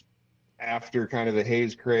IPAs after kind of the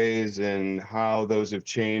haze craze, and how those have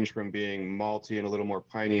changed from being malty and a little more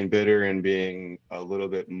piney and bitter and being a little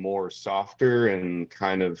bit more softer and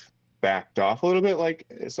kind of backed off a little bit like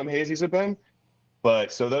some hazies have been.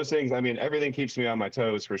 But so those things, everything keeps me on my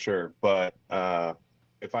toes for sure. But,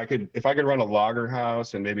 if I could run a lager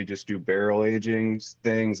house and maybe just do barrel aging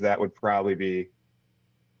things, that would probably be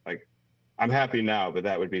like, I'm happy now, but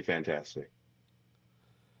that would be fantastic.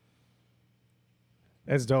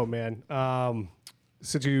 That's dope, man.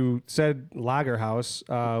 Since you said lager house,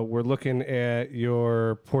 we're looking at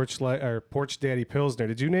your Porch Daddy Pilsner.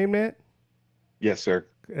 Did you name that? Yes, sir.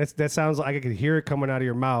 That sounds like I could hear it coming out of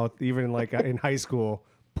your mouth, even like in high school.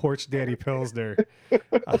 Porch Daddy Pilsner. It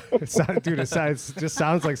just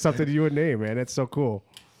sounds like something you would name, man. It's so cool.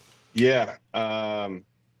 Yeah.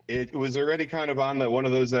 It was already kind of on one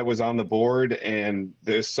of those that was on the board, and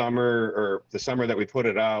the summer that we put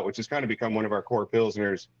it out, which has kind of become one of our core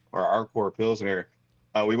pilsners, or our core pilsner,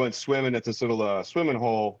 we went swimming at this little swimming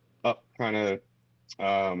hole up kind of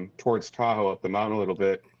towards Tahoe up the mountain a little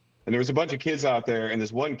bit. And there was a bunch of kids out there, and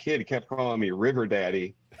this one kid kept calling me River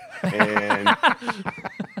Daddy. And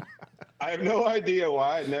I have no idea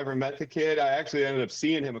why. I'd never met the kid. I actually ended up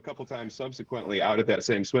seeing him a couple times subsequently out at that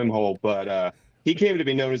same swim hole, but he came to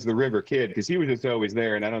be known as the River Kid because he was just always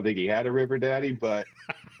there, and I don't think he had a River Daddy, but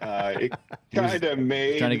it kind of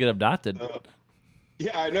made... Trying to get adopted.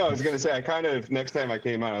 Yeah, I know. I was going to say, I kind of, next time I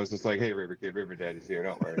came on, I was just like, hey, River Kid, River Daddy's here.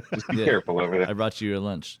 Don't worry. Just be careful over there. I brought you your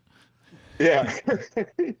lunch. Yeah.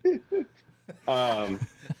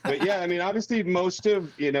 But yeah, I mean, obviously most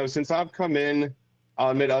of, since I've come in, I'll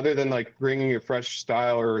admit, other than like bringing a fresh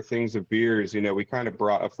style or things of beers, we kind of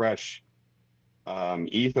brought a fresh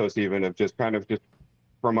ethos even of just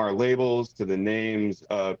from our labels to the names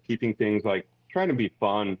of keeping things like trying to be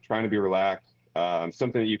fun, trying to be relaxed.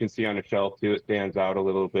 Something that you can see on a shelf too, it stands out a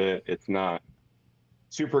little bit. It's not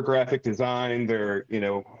super graphic design. They're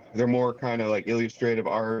more kind of like illustrative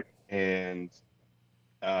art, and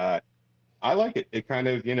I like it. It kind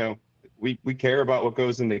of, we care about what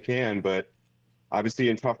goes in the can, but obviously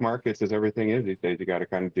in tough markets, as everything is these days, you got to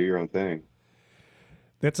kind of do your own thing.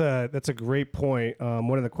 That's a great point.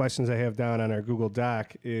 One of the questions I have down on our Google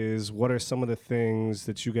Doc is, what are some of the things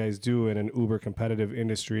that you guys do in an uber competitive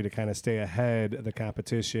industry to kind of stay ahead of the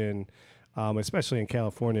competition, especially in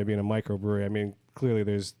California, being a microbrewery? I mean, clearly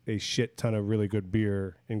there's a shit ton of really good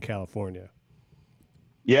beer in California.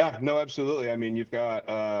 Yeah, no, absolutely. I mean, you've got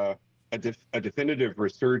a definitive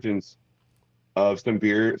resurgence of some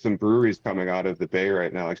breweries coming out of the Bay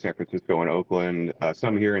right now, like San Francisco and Oakland,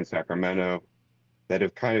 some here in Sacramento, that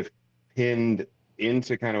have kind of pinned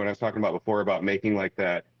into kind of what I was talking about before about making like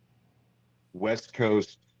that West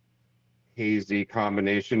Coast hazy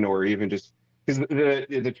combination, or even just because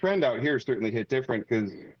the trend out here certainly hit different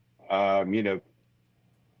because,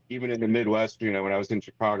 even in the Midwest, when I was in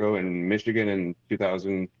Chicago and Michigan in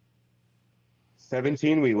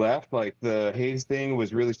 2017, we left, like the haze thing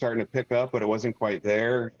was really starting to pick up, but it wasn't quite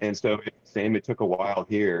there. And so it took a while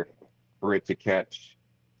here for it to catch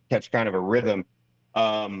kind of a rhythm.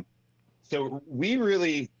 So we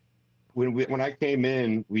really, when I came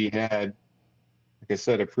in, we had, like I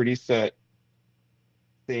said, a pretty set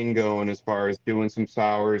thing going as far as doing some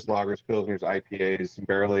sours, lagers, pilsners, IPAs, some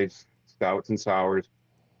barrel-aged stouts and sours.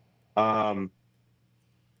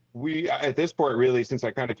 We, at this point, really, since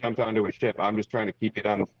I kind of jumped onto a ship, I'm just trying to keep it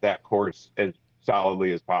on that course as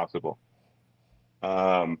solidly as possible.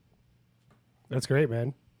 That's great,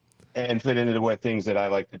 man. And fit into what things that I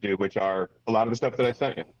like to do, which are a lot of the stuff that I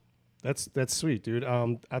sent you. That's sweet, dude.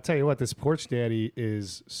 I'll tell you what, this Porch Daddy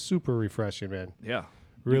is super refreshing, man. Yeah.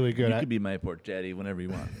 Really good. You could be my Porch Daddy whenever you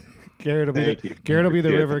want. Garrett will be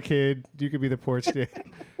the River Kid. You could be the Porch Daddy.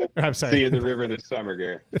 I'm sorry. See you in the river this summer,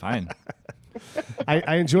 Garrett. Fine.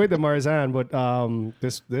 I enjoyed the Marzan, but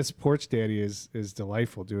this Porch Daddy is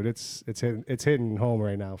delightful, dude. It's hitting home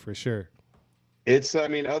right now for sure. It's, I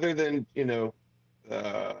mean, other than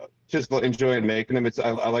just enjoying making them.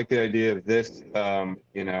 I like the idea of this,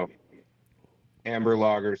 amber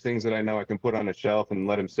lagers, things that I know I can put on a shelf and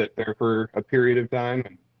let them sit there for a period of time.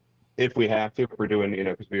 And if we have to, if we're doing,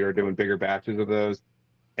 because we are doing bigger batches of those,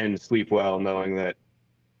 and sleep well knowing that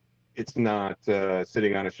it's not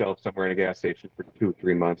sitting on a shelf somewhere in a gas station for 2 or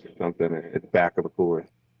 3 months or something at the back of a cooler.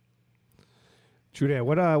 True that.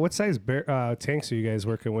 What size tanks are you guys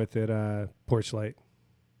working with at Porchlight?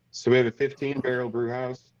 So we have a 15-barrel brew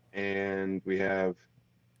house, and we have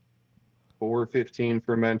 4 15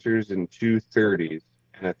 fermenters and 2 30s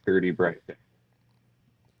and a 30 bright tank.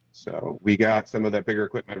 So we got some of that bigger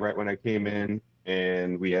equipment right when I came in,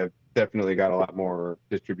 and we have definitely got a lot more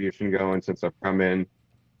distribution going since I've come in.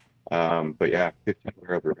 But yeah,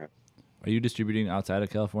 15-barrel brew house. Are you distributing outside of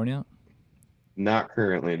California? Not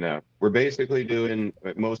currently, no. We're basically doing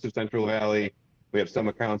most of Central Valley. We have some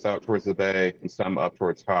accounts out towards the Bay and some up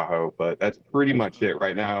towards Tahoe, but that's pretty much it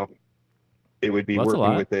right now. It would be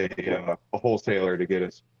working with a wholesaler to get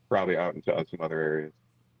us probably out into some other areas.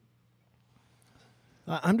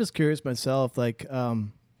 I'm just curious myself, like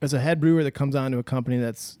as a head brewer that comes onto a company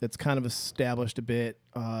that's kind of established a bit,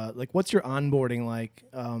 like what's your onboarding like?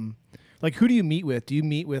 Like who do you meet with? Do you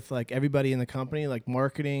meet with like everybody in the company, like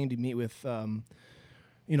marketing? Do you meet with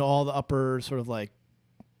all the upper sort of like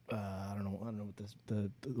I don't know what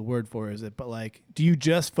the word for is it, but like, do you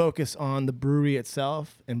just focus on the brewery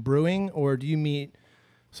itself and brewing, or do you meet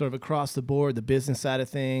sort of across the board, the business side of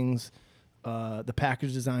things, the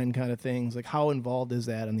package design kind of things? Like, how involved is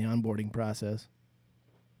that in the onboarding process?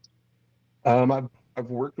 I've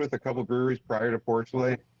worked with a couple breweries prior to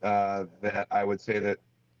Porchlight that I would say that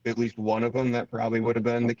at least one of them that probably would have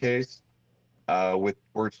been the case. With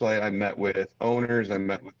Porchlight, I met with owners, I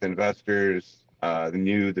met with investors,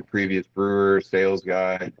 the previous brewer, sales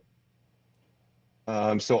guy.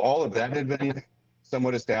 So all of that had been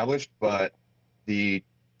somewhat established, but the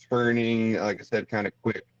turning, like I said, kind of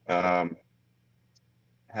quick, having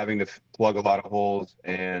to plug a lot of holes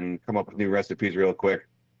and come up with new recipes real quick.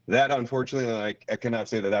 That, unfortunately, like, I cannot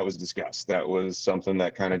say that that was discussed. That was something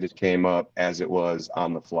that kind of just came up as it was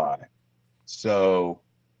on the fly. So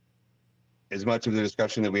as much of the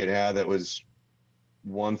discussion that we had, that was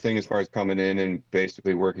one thing as far as coming in and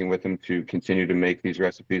basically working with him to continue to make these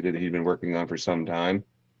recipes that he'd been working on for some time.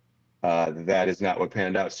 That is not what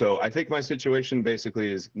panned out. So I think my situation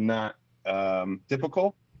basically is not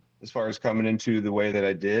difficult as far as coming into the way that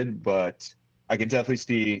I did, but I could definitely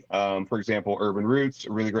see, for example, Urban Roots,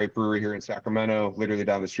 a really great brewery here in Sacramento, literally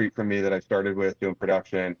down the street from me that I started with doing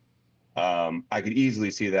production. I could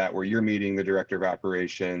easily see that where you're meeting the director of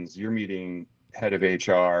operations, you're meeting head of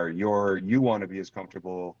HR, you want to be as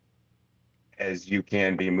comfortable as you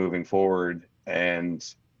can be moving forward. And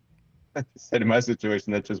I said in my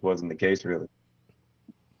situation, that just wasn't the case really.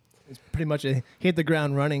 It's pretty much a hit the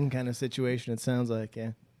ground running kind of situation. It sounds like,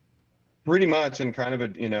 yeah. Pretty much, and kind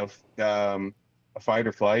of a fight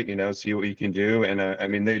or flight, see what you can do. And I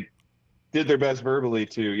mean, they did their best verbally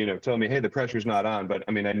to, tell me, hey, the pressure's not on. But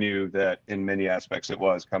I mean, I knew that in many aspects it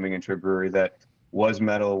was coming into a brewery that was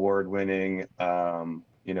medal award winning,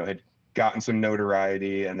 had gotten some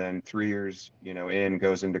notoriety, and then 3 years, in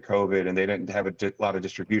goes into COVID, and they didn't have a lot of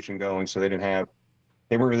distribution going. So they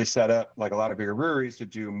weren't really set up like a lot of bigger breweries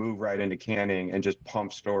to move right into canning and just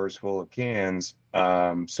pump stores full of cans.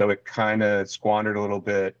 So it kind of squandered a little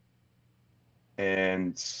bit.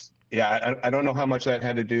 And yeah, I don't know how much that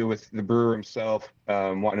had to do with the brewer himself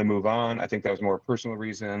wanting to move on. I think that was more personal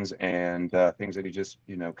reasons and things that he just,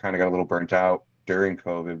 kind of got a little burnt out during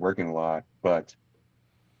COVID, working a lot. But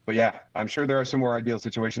yeah, I'm sure there are some more ideal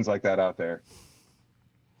situations like that out there.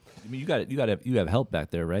 I mean, you have help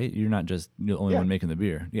back there, right? You're not just the only one making the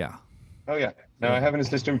beer. Yeah. Oh yeah. No, I have an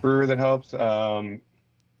assistant brewer that helps part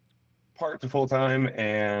to full time,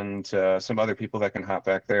 and some other people that can hop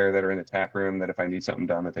back there that are in the tap room, that if I need something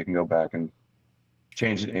done, that they can go back and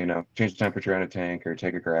change the temperature on a tank or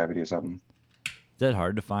take a gravity or something. Is that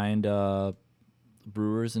hard to find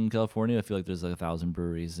brewers in California? I feel like there's like 1,000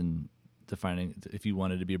 breweries, and if you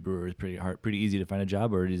wanted to be a brewer, it's pretty easy to find a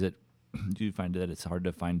job, or do you find that it's hard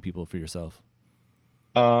to find people for yourself?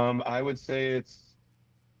 I would say it's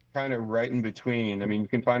kind of right in between. I mean, you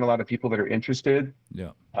can find a lot of people that are interested. Yeah.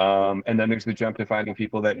 And then there's the jump to finding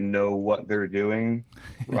people that know what they're doing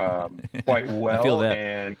quite well. I feel that.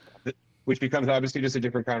 And which becomes obviously just a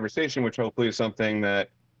different conversation, which hopefully is something that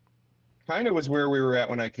kind of was where we were at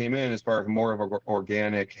when I came in, as far as more of an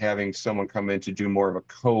organic, having someone come in to do more of a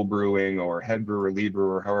co-brewing or head brewer, lead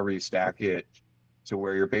brewer, however you stack it, to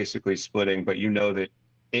where you're basically splitting, but that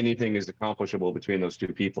anything is accomplishable between those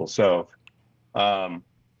two people. So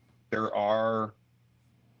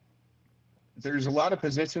there's a lot of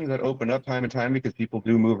positions that open up time to time because people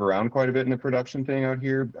do move around quite a bit in the production thing out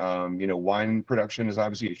here. Wine production is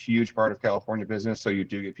obviously a huge part of California business, so you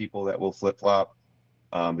do get people that will flip-flop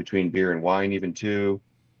between beer and wine even too.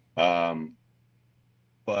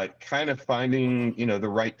 But kind of finding, the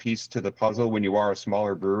right piece to the puzzle when you are a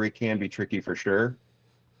smaller brewery can be tricky for sure.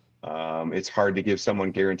 It's hard to give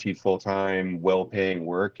someone guaranteed full-time, well-paying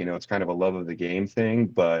work. It's kind of a love of the game thing,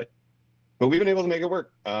 but we've been able to make it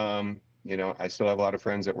work. I still have a lot of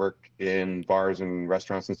friends that work in bars and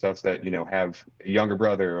restaurants and stuff that, have a younger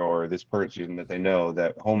brother or this person that they know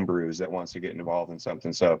that home brews, that wants to get involved in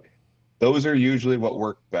something. So those are usually what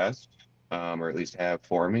work best, or at least have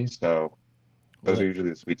for me. So those are usually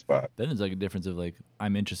the sweet spot. Then it's like a difference of like,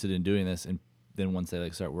 I'm interested in doing this, and then once they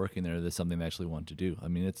like start working there, there's something they actually want to do. I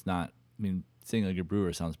mean, saying like a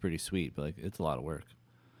brewer sounds pretty sweet, but like it's a lot of work.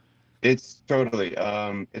 It's totally,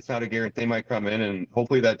 it's not a guarantee. They might come in, and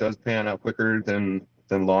hopefully that does pan out quicker than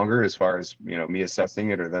longer, as far as, me assessing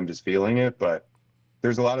it or them just feeling it. But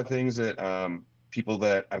there's a lot of things that people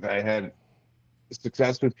that I had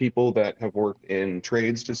success with, people that have worked in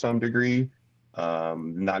trades to some degree,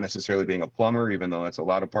 not necessarily being a plumber, even though that's a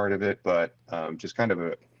lot of part of it, but just kind of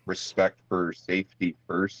a respect for safety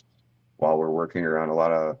first while we're working around a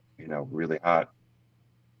lot of, really hot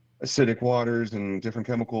acidic waters and different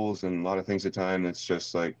chemicals and a lot of things at time. It's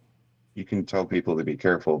just like, you can tell people to be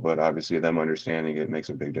careful, but obviously them understanding it makes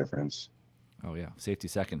a big difference. Oh yeah, safety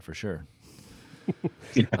second for sure.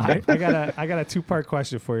 I got a 2-part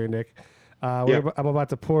question for you, Nick. I'm about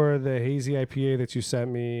to pour the hazy IPA that you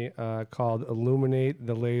sent me, called Illuminate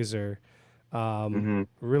the Laser.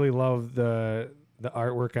 Really love the the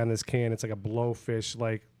artwork on this can. It's like a blowfish,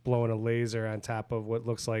 like blowing a laser on top of what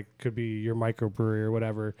looks like could be your microbrewery or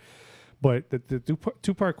whatever. But the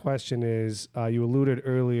two-part question is, you alluded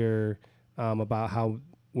earlier about how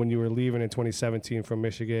when you were leaving in 2017 from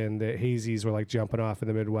Michigan, the hazies were like jumping off in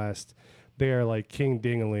the Midwest. They are like king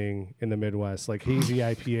ding-a-ling in the Midwest. Like hazy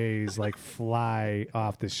IPAs like fly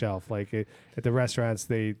off the shelf. Like at the restaurants,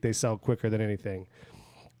 they sell quicker than anything.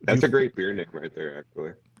 That's a great beer nick right there,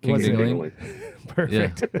 actually. King Was it? Dingling.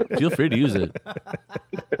 Perfect. Yeah. Feel free to use it.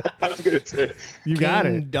 I was gonna say. You got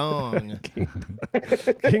King it. Dong King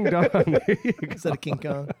Dong. instead of King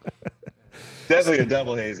Kong. Definitely a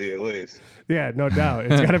double hazy, at least. Yeah, no doubt.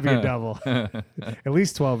 It's got to be a double. At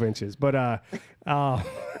least 12 inches. But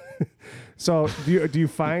so do you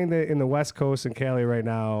find that in the West Coast and Cali right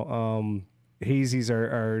now, hazies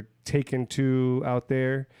are taken to out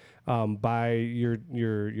there by your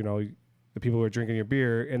the people who are drinking your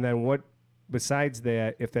beer? And then what, besides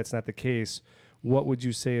that, if that's not the case, what would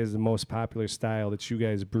you say is the most popular style that you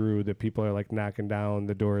guys brew that people are like knocking down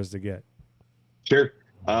the doors to get? Sure.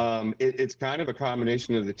 It's kind of a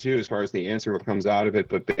combination of the two as far as the answer, what comes out of it.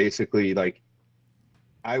 But basically, like,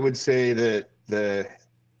 I would say that the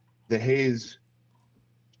haze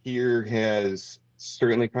here has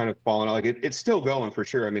certainly kind of fallen out. Like it's still going for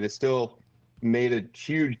sure. I mean, it's still made a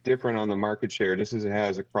huge difference on the market share, just as it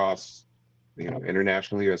has across,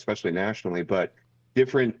 internationally, or especially nationally, but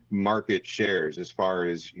different market shares as far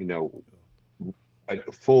as,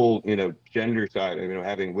 a full, gender side,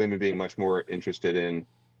 having women being much more interested in,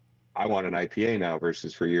 I want an IPA now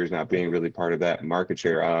versus for years not being really part of that market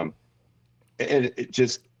share. And it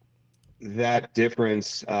just, that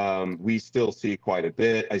difference, we still see quite a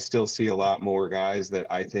bit. I still see a lot more guys that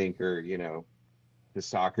I think are, the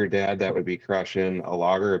soccer dad that would be crushing a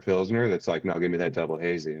lager or pilsner that's like, no, give me that double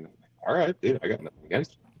hazy. And I'm like, all right, dude, I got nothing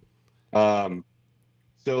against it.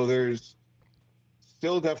 So there's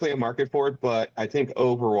still definitely a market for it, but I think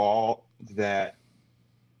overall that,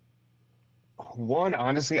 one,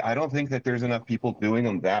 honestly, I don't think that there's enough people doing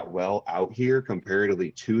them that well out here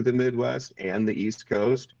comparatively to the Midwest and the East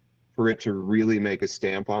Coast for it to really make a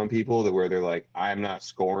stamp on people where they're like, I'm not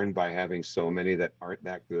scoring by having so many that aren't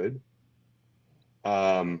that good.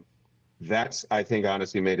 That's, I think,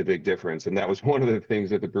 honestly made a big difference. And that was one of the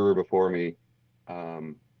things that the brewer before me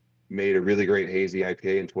made a really great hazy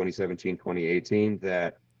IPA in 2017, 2018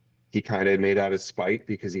 that he kind of made out of spite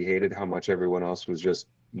because he hated how much everyone else was just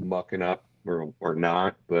mucking up or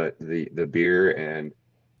not, but the beer. And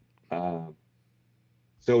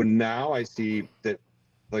so now I see that,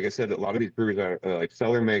 like I said, a lot of these brewers are like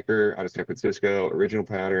Cellar Maker out of San Francisco, Original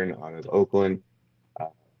Pattern out of Oakland,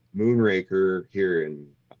 Moonraker here in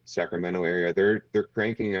Sacramento area. They're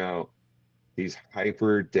cranking out these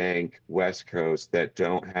hyper dank West Coast that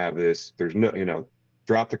don't have this. There's no,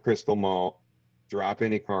 drop the crystal malt, drop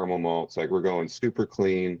any caramel malts. Like, we're going super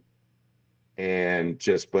clean and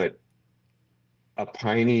but a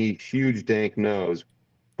piney, huge dank nose,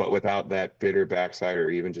 but without that bitter backside or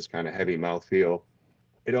even just kind of heavy mouthfeel.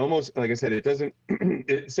 It almost, like I said, it doesn't,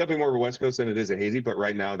 it's definitely more of a West Coast than it is a hazy, but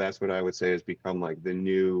right now that's what I would say has become like the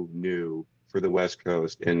new for the West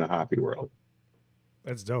Coast in the hoppy world.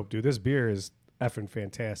 That's dope, dude. This beer is effing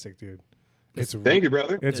fantastic, dude. Thank you,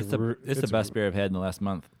 brother. It's the best beer I've had in the last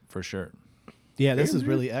month, for sure. Yeah, this is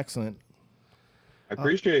really excellent. I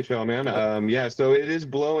appreciate y'all, man. Yeah, so it is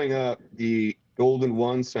blowing up the Golden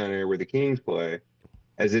One Center where the Kings play,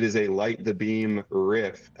 as it is a light the beam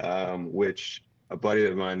riff, which a buddy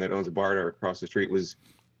of mine that owns a bar across the street was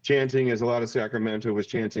chanting, as a lot of Sacramento was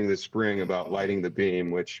chanting this spring about lighting the beam,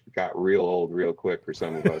 which got real old real quick for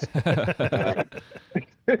some of us.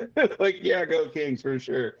 Like, yeah, go Kings for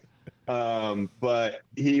sure. But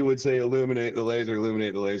he would say illuminate the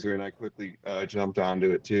laser, and I quickly jumped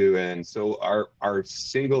onto it too. And so our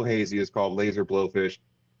single hazy is called Laser Blowfish,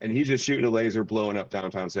 and he's just shooting a laser blowing up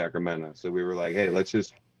downtown Sacramento. So we were like, hey, let's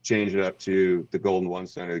just change it up to the Golden One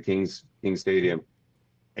Center, the Kings Stadium,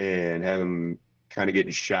 and have him kind of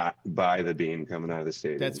getting shot by the beam coming out of the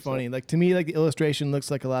stadium. That's funny. Like, to me, like, the illustration looks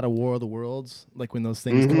like a lot of War of the Worlds, like when those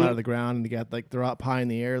things come out of the ground and they got, like, they're up high in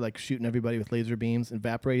the air, like shooting everybody with laser beams,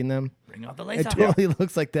 evaporating them. Bring out the laser. It totally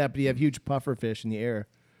looks like that, but you have huge puffer fish in the air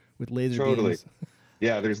with laser beams.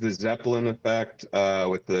 Yeah, there's the Zeppelin effect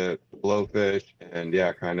with the blowfish, and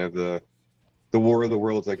yeah, kind of the War of the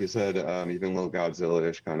Worlds, like you said, even a little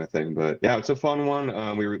Godzilla-ish kind of thing. But yeah, it's a fun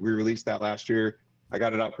one. We released that last year. I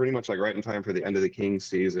got it out pretty much like right in time for the end of the Kings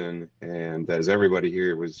season. And as everybody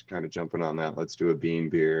here was kind of jumping on that, let's do a beam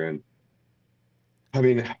beer. And I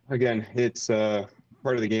mean, again, it's part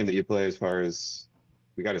of the game that you play as far as,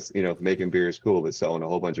 we got to, making beer is cool, but selling a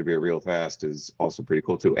whole bunch of beer real fast is also pretty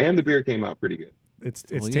cool too. And the beer came out pretty good. It's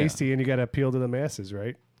Well, yeah. tasty, and you got to appeal to the masses,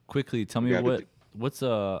 right? Quickly, tell me Yeah, what's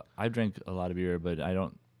I drank a lot of beer, but I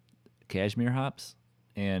don't cashmere hops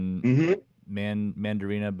and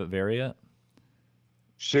Mandarina Bavaria.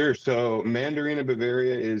 Sure. So Mandarina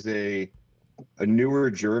Bavaria is a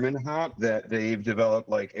newer German hop that they've developed,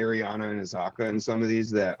 like Ariana and Azaka and some of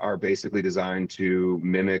these that are basically designed to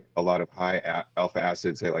mimic a lot of high alpha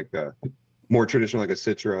acids, say like a more traditional, like a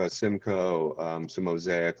Citra, a Simcoe, some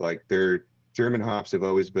Mosaic. Like their German hops have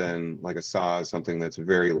always been like a Saaz, something that's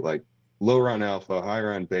very like lower on alpha,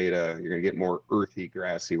 higher on beta. You're going to get more earthy,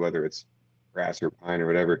 grassy, whether it's grass or pine or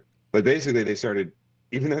whatever. But basically they started,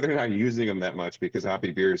 even though they're not using them that much because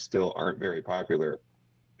hoppy beers still aren't very popular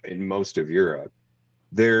in most of Europe,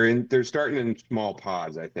 they're starting in small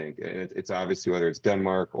pods, I think. And it's obviously whether it's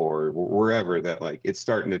Denmark or wherever that like it's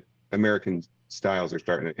starting to, American styles are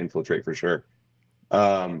starting to infiltrate for sure.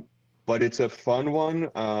 But it's a fun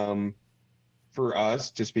one for us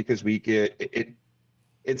just because we get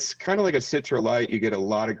it's kind of like a Citra Light. You get a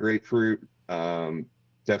lot of grapefruit,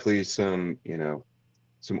 definitely some,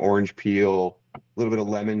 some orange peel, a little bit of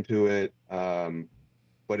lemon to it.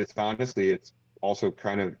 But it's honestly, it's also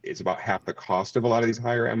it's about half the cost of a lot of these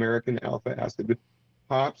higher American alpha acid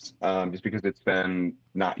hops, just because it's been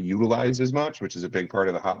not utilized as much, which is a big part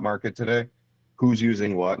of the hop market today. Who's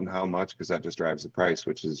using what and how much, because that just drives the price,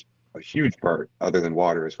 which is a huge part other than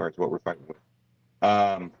water as far as what we're fighting with.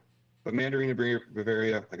 But Mandarina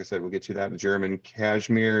Bavaria, like I said, we'll get you that in German.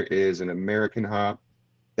 Cashmere is an American hop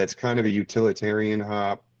that's kind of a utilitarian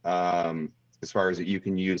hop, as far as that you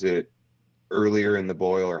can use it earlier in the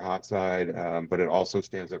boil or hot side, but it also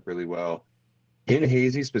stands up really well. In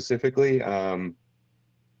hazy specifically,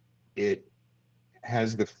 it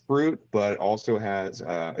has the fruit, but also has,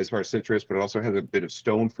 as far as citrus, but it also has a bit of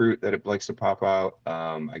stone fruit that it likes to pop out.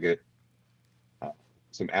 I get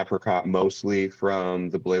some apricot mostly from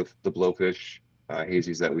the blowfish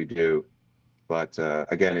hazies that we do. But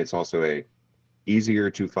again, it's also a easier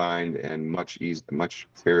to find and much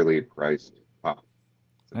fairly priced pop.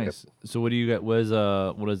 Nice. So what do you got? What is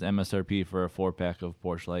MSRP for a 4-pack of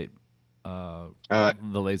Porchlight? The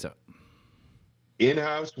laser.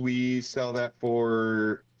 In-house, we sell that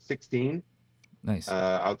for $16. Nice.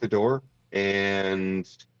 Out the door, and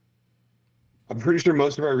I'm pretty sure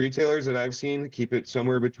most of our retailers that I've seen keep it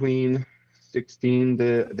somewhere between 16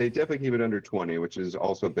 to, they definitely keep it under 20, which is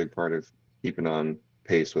also a big part of keeping on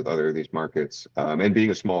pace with other of these markets, and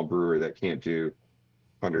being a small brewer that can't do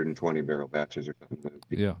 120 barrel batches or something. That would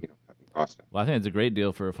be, Yeah. cutting costs down. Well, I think it's a great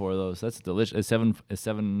deal for 4 of those. That's delicious. It's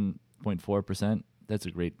 7.4%. That's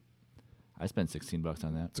a great. I spent $16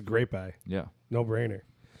 on that. It's a great buy. Yeah. No brainer.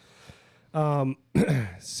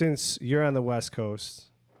 Since you're on the West Coast,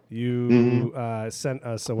 you sent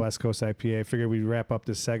us a West Coast IPA. I figured we'd wrap up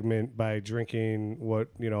this segment by drinking what,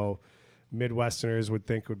 Midwesterners would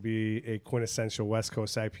think would be a quintessential West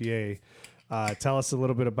Coast IPA. Tell us a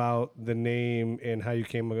little bit about the name and how you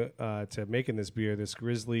came to making this beer, this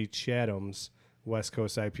Grizzly Chatham's West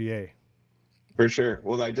Coast IPA. For sure.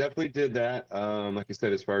 Well, I definitely did that. Like I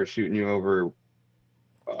said, as far as shooting you over,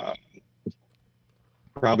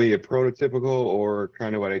 probably a prototypical or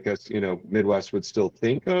kind of what I guess, Midwest would still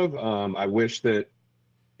think of. I wish that,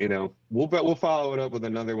 we'll follow it up with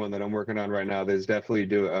another one that I'm working on right now. There's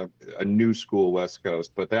definitely a new school West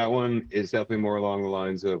Coast, but that one is definitely more along the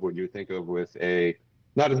lines of what you think of with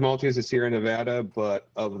not as malty as a Sierra Nevada, but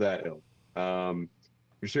of that ilk.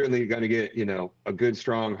 You're certainly going to get, a good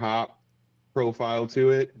strong hop profile to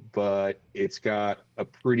it, but it's got a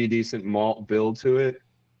pretty decent malt build to it.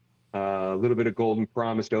 A little bit of golden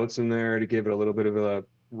promised oats in there to give it a little bit of a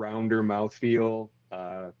rounder mouthfeel,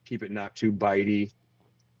 keep it not too bitey,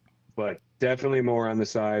 but definitely more on the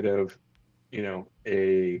side of, I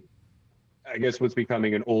guess what's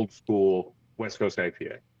becoming an old school West Coast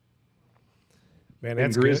IPA. Man,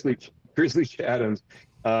 that's Grizzly Chatham's.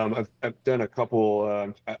 I've done a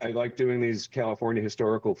couple. I like doing these California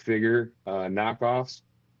historical figure knockoffs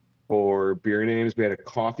for beer names. We had a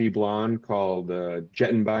coffee blonde called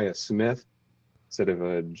Jettenbiah Smith instead of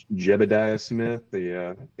a Jebediah Smith,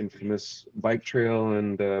 the infamous bike trail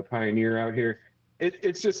and pioneer out here.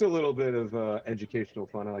 It's just a little bit of educational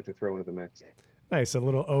fun I like to throw into the mix. Nice, a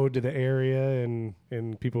little ode to the area and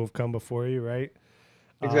people who've come before you, right?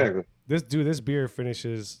 Exactly. This beer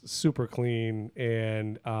finishes super clean,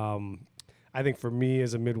 and I think for me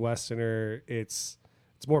as a Midwesterner, it's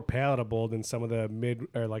more palatable than some of the mid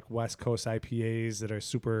or like West Coast IPAs that are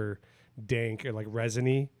super dank or like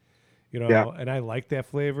resiny, Yeah. And I like that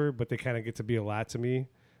flavor, but they kind of get to be a lot to me.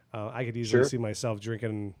 I could easily Sure. see myself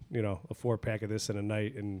drinking, a 4-pack of this in a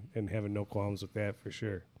night and having no qualms with that for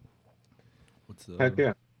sure. What's Heck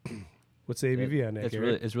yeah. What's the ABV on that?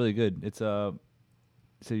 it's really good. It's so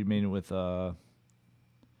you made it with Hella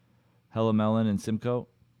Melon and Simcoe.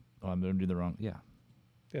 Oh, I'm doing the wrong. Yeah,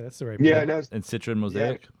 Yeah, that's the right. Yeah, brand. no, and Citron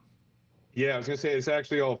Mosaic. yeah. I was gonna say it's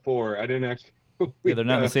actually all 4. I didn't actually. Yeah, they're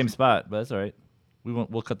not in the same spot, but that's all right.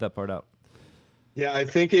 We'll cut that part out. Yeah, I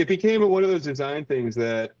think it became one of those design things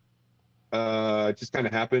that just kind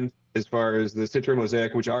of happened as far as the Citron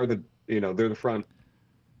Mosaic, which are they're the front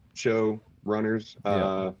show runners.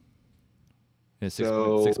 Yeah. Yeah,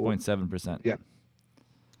 So 6.7%. yeah.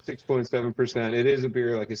 6.7%. It is a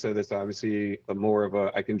beer, like I said, that's obviously more of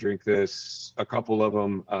I can drink this, a couple of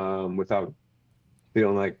them, without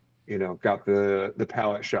feeling like, got the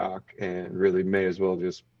palate shock, and really may as well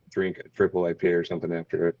just drink a triple IPA or something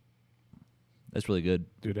after it. That's really good.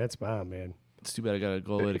 Dude, that's bomb, man. It's too bad I gotta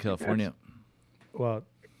go away to California. Well,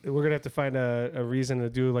 we're gonna have to find a reason to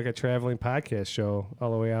do like a traveling podcast show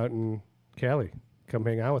all the way out in Cali. Come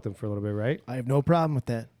hang out with them for a little bit, right? I have no problem with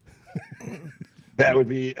that. That would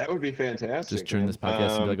be fantastic. Just turn man. this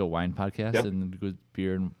podcast into like a wine podcast Yep. and go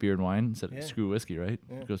beer and wine instead of screw whiskey, right?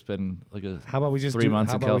 Yeah. Go spend like How about we just 3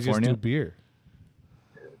 months how in about we just California. do beer?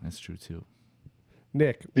 That's true too.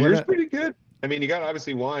 Nick, Beer's pretty good. I mean, you got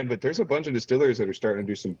obviously wine, but there's a bunch of distillers that are starting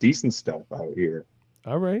to do some decent stuff out here.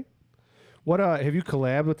 all right. What have you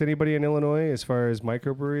collabed with anybody in Illinois as far as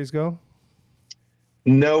microbreweries go?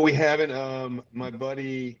 No, we haven't. My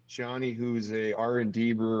buddy Johnny, who's a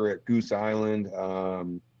R&D brewer at Goose Island,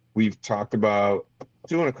 we've talked about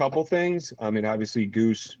doing a couple things. I mean, obviously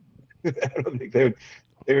Goose, I don't think they would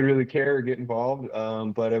really care or get involved,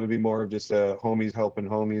 but it would be more of just homies helping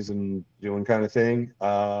homies and doing kind of thing.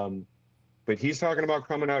 But he's talking about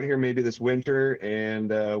coming out here maybe this winter,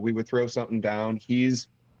 and we would throw something down.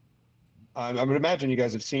 I would imagine you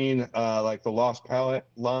guys have seen like the Lost Palate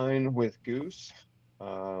line with Goose.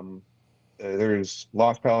 There's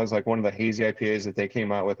Lost Palate is like one of the hazy IPAs that they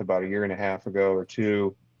came out with about 1.5 years ago or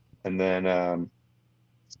 2, and then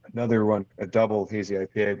another one, a double hazy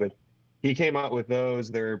IPA. But he came out with those.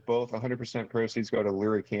 They're both 100% proceeds go to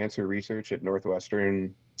Lyric Cancer Research at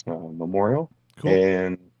Northwestern Memorial,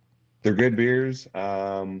 and they're good beers.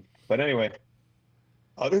 But anyway,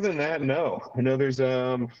 other than that, no. I know there's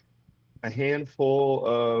a handful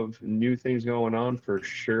of new things going on for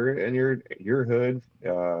sure in your hood,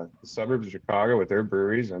 the suburbs of Chicago with their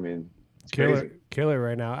breweries. I mean, it's crazy. Killer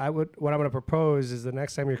right now. What I'm going to propose is the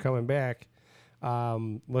next time you're coming back,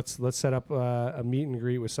 let's set up a meet and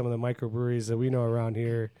greet with some of the microbreweries that we know around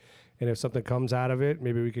here, and if something comes out of it,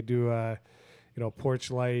 maybe we could do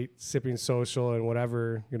Porchlight, Sipping Social, and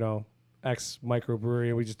whatever X microbrewery,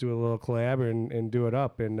 and we just do a little collab and do it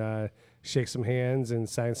up and shake some hands and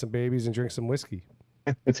sign some babies and drink some whiskey.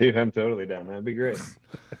 Dude, I'm totally down. That'd be great.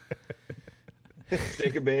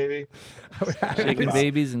 Shake a baby. Shaking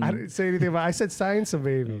babies and I didn't say anything about. I said sign some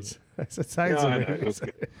babies. I said sign some No, babies.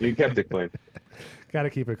 you kept it clean. Got to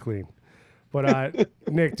keep it clean. But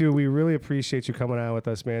Nick, dude, we really appreciate you coming on with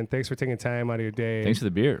us, man. Thanks for taking time out of your day. thanks for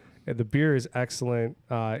the beer. The beer is excellent.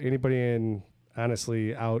 Anybody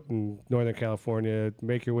honestly out in Northern California,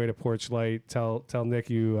 make your way to Porchlight. Tell Nick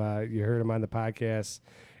you heard him on the podcast.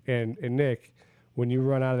 And Nick, when you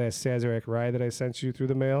run out of that Sazerac rye that I sent you through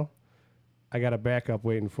the mail, I got a backup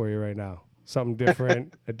waiting for you right now. Something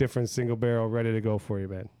different, a different single barrel ready to go for you,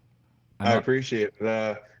 man. I appreciate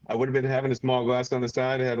it. I would have been having a small glass on the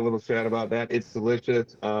side. I had a little chat about that. It's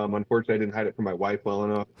delicious. Unfortunately, I didn't hide it from my wife well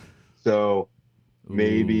enough. So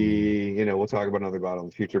maybe, we'll talk about another bottle in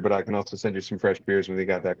the future, but I can also send you some fresh beers when we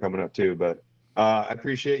got that coming up too. But I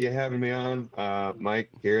appreciate you having me on. Mike,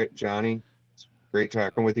 Garrett, Johnny, it's great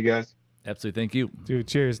talking with you guys. Absolutely, thank you. Dude,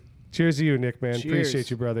 cheers. Cheers to you, Nick, man. Cheers.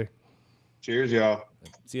 Appreciate you, brother. Cheers, y'all.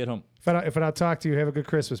 See you at home. If I don't talk to you, have a good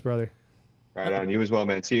Christmas, brother. Right on. You as well,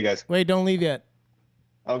 man. See you guys. Wait, don't leave yet.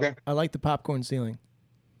 Okay. I like the popcorn ceiling.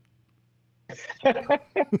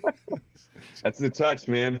 That's the touch,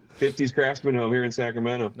 man. 50s Craftsman home here in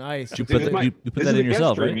Sacramento. Nice. You put that in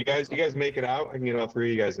yourself, right? You guys make it out. I can get all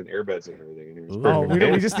 3 of you guys in airbeds and everything. It's Ooh. Oh,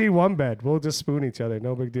 perfect. we just need one bed. We'll just spoon each other.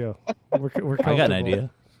 No big deal. We're I got an comfortable. idea.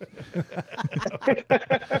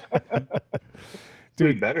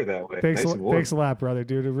 Dude, better that way. Thanks, Nice and warm. thanks a lot, brother,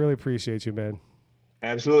 dude. I really appreciate you, man.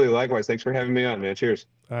 Absolutely. Likewise. Thanks for having me on, man. Cheers.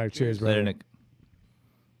 All right, cheers, brother. Later, Nick.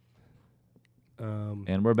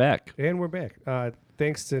 And we're back. And we're back.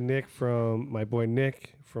 Thanks to Nick my boy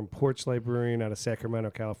Nick from Porchlight Brewing out of Sacramento,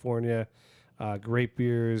 California. Great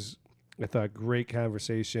beers. I thought great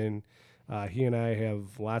conversation. He and I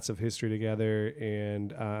have lots of history together,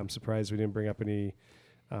 and I'm surprised we didn't bring up any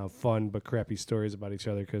fun but crappy stories about each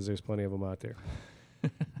other because there's plenty of them out there.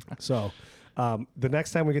 So the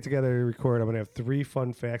next time we get together to record, I'm going to have 3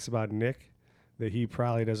 fun facts about Nick that he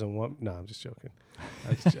probably doesn't want. No, I'm just joking.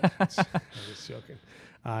 I'm just joking.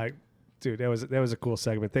 Dude, that was a cool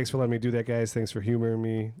segment. Thanks for letting me do that, guys. Thanks for humoring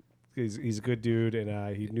me. He's a good dude,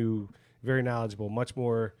 and he knew, very knowledgeable, much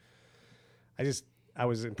more. I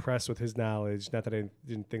was impressed with his knowledge. Not that I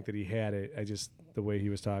didn't think that he had it. The way he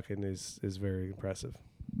was talking is very impressive.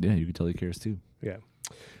 Yeah, you can tell he cares too. Yeah.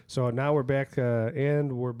 So now we're back,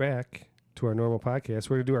 and we're back to our normal podcast.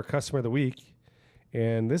 We're going to do our customer of the week.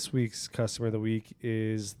 And this week's customer of the week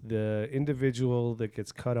is the individual that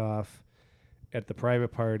gets cut off at the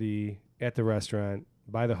private party at the restaurant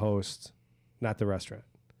by the host, not the restaurant.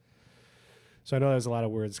 So I know there's a lot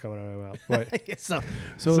of words coming out of my mouth, but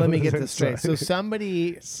so let me get this straight. So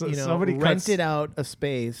somebody rented out a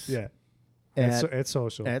space. Yeah. At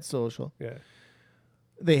social. At social. Yeah.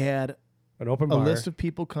 They had an open bar. A list of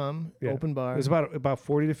people come. Yeah. Open bar. There's about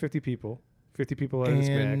 40 to 50 people. 50 people at its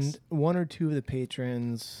max. And 1 or 2 of the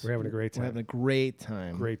patrons were having a great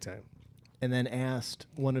time. Great time. And then asked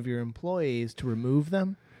one of your employees to remove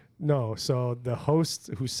them? No. So the host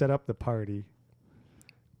who set up the party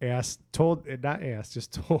told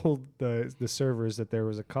the servers that there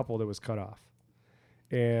was a couple that was cut off.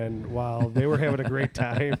 And while they were having a great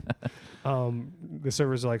time, the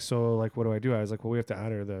servers are like, so like, what do I do? I was like, well, we have to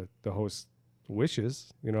honor the host's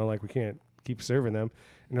wishes. You know, like we can't keep serving them.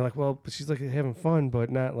 And they're like, well, but she's like having fun, but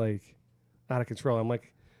not like out of control. I'm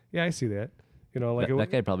like, yeah, I see that. You know, like that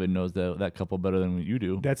guy probably knows that couple better than what you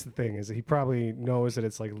do. That's the thing, is that he probably knows that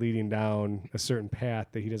it's like leading down a certain path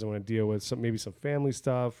that he doesn't want to deal with, maybe some family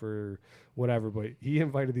stuff or whatever. But he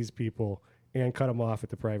invited these people and cut them off at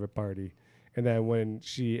the private party. And then when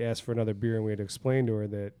she asked for another beer and we had to explain to her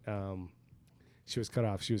that she was cut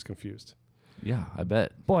off, she was confused. Yeah, I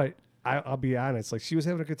bet. But I'll be honest, like she was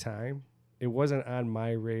having a good time. It wasn't on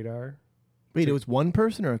my radar. Wait, it was one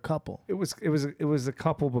person or a couple? It was a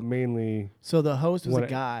couple, but mainly. So the host was a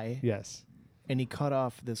guy. Yes. And he cut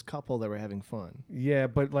off this couple that were having fun. Yeah,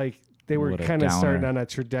 but like they were kind of starting on a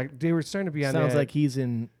trajectory. They were starting to be on. Sounds like he's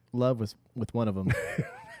in love with one of them.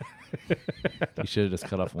 You should have just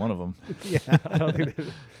cut off one of them. Yeah, I think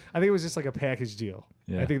it was just like a package deal.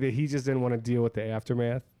 Yeah. I think that he just didn't want to deal with the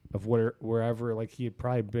aftermath of wherever like he had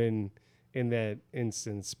probably been in that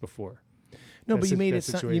instance before. No, but you made it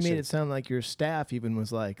sound like your staff even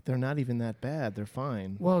was like, they're not even that bad. They're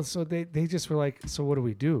fine. Well, so they just were like, so what do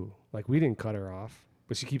we do? Like, we didn't cut her off,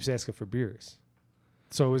 but she keeps asking for beers.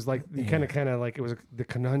 So it was like kind of like it was the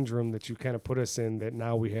conundrum that you kind of put us in, that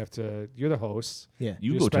now we have to. You're the host. Yeah,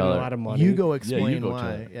 you go tell her. A lot of money. You go explain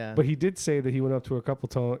why. Yeah, but he did say that he went up to her a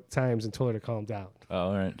couple times and told her to calm down. Oh,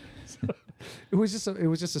 all right. It was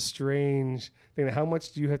just a strange thing. How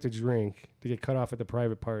much do you have to drink to get cut off at the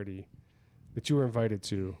private party that you were invited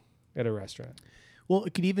to at a restaurant? Well,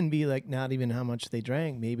 it could even be like not even how much they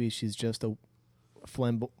drank. Maybe she's just a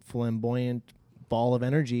flamboyant ball of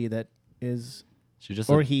energy that is. She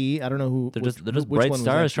just I don't know who. They're just bright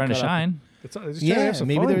stars trying to shine. Yeah,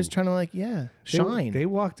 maybe they're just trying to shine. They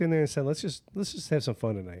walked in there and said, "Let's just have some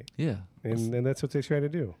fun tonight." Yeah, and that's what they try to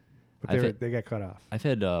do. But they got cut off. I've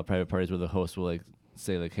had private parties where the host will like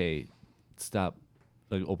say like, "Hey, stop."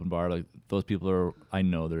 Like open bar, like those people I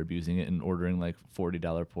know they're abusing it and ordering like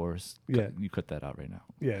 $40 pours. Yeah, you cut that out right now.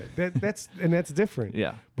 Yeah, that's different.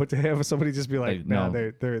 Yeah, but to have somebody just be like no, no,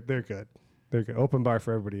 they're good. They're good. Open bar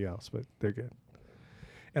for everybody else, but they're good.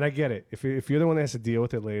 And I get it. If you're the one that has to deal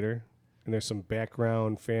with it later, and there's some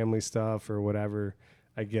background family stuff or whatever,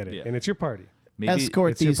 I get it. Yeah. And it's your party. Maybe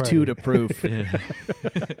escort these two to proof.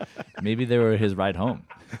 Maybe they were his ride home.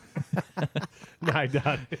 No, I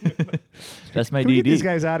doubt it. That's my Can we DD. Get these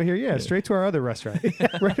guys out of here. Yeah, straight to our other restaurant.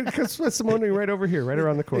 Right, because Simone right over here, right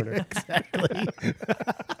around the corner. Exactly.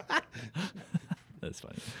 That's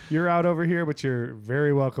funny. You're out over here, but you're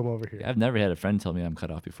very welcome over here. Yeah, I've never had a friend tell me I'm cut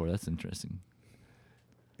off before. That's interesting.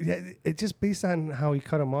 Yeah, it just based on how he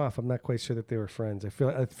cut them off. I'm not quite sure that they were friends. I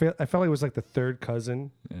felt like it was like the third cousin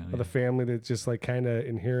of the family that just like kind of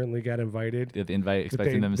inherently got invited. Yeah, the invite,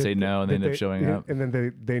 expecting them to say no, and they end up showing up. And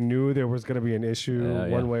then they knew there was going to be an issue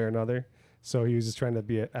one way or another. So he was just trying to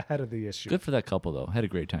be ahead of the issue. Good for that couple though. Had a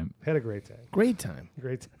great time. Great time.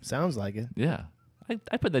 Sounds like it. Yeah,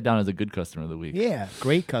 I put that down as a good customer of the week. Yeah,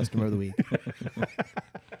 great customer of the week.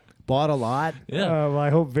 Bought a lot. Yeah. Well,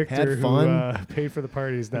 I hope Victor, who paid for the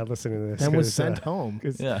party, is not listening to this. And was sent home.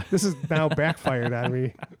 Yeah. This is now backfired on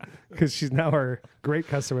me because she's now our great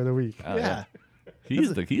customer of the week. Yeah.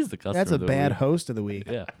 He's the customer. That's a of the bad week. host of the week.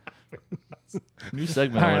 Yeah. New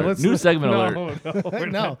segment alert. New segment alert. No, we're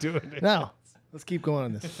not doing it. No. Let's keep going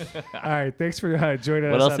on this. All right, thanks for joining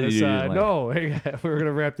What us else on did this. you do tonight? No, we're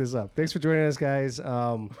gonna wrap this up. Thanks for joining us, guys.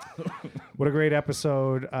 What a great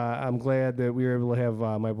episode! I'm glad that we were able to have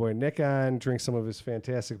my boy Nick on, drink some of his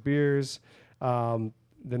fantastic beers.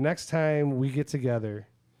 The next time we get together,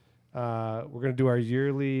 we're gonna do our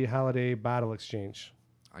yearly holiday bottle exchange.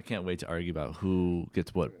 I can't wait to argue about who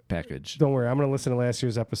gets what package. Don't worry, I'm gonna listen to last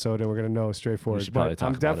year's episode and we're gonna know straightforward. should probably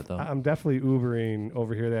talk about it, though. I'm definitely Ubering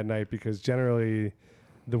over here that night because generally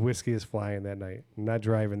the whiskey is flying that night. I'm not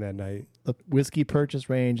driving that night. The whiskey purchase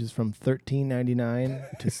range is from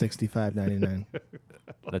 $13.99 to $65.99.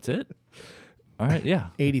 That's it? All right,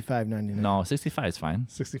 yeah. $85.99. No, 65 is fine.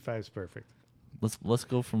 65 is perfect. Let's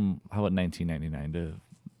go from how about 19.99 to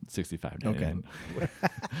 65.99. Okay.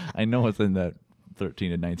 I know it's in that $13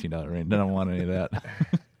 to $19 range. I don't want any of that.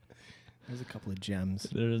 There's a couple of gems.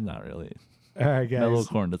 There is not really. All right, guys. Mellow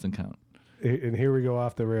corn doesn't count. And here we go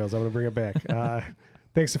off the rails. I'm going to bring it back.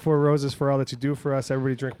 Thanks to Four Roses for all that you do for us.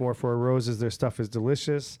 Everybody drink more Four Roses. Their stuff is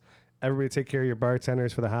delicious. Everybody take care of your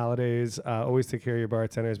bartenders for the holidays. Always take care of your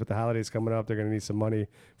bartenders, but the holidays coming up, they're going to need some money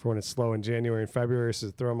for when it's slow in January and February,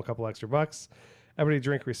 so throw them a couple extra bucks. Everybody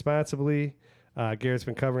drink responsibly. Garrett's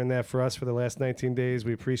been covering that for us for the last 19 days.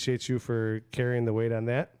 We appreciate you for carrying the weight on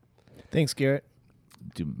that. Thanks, Garrett.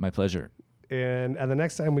 Dude, my pleasure. And the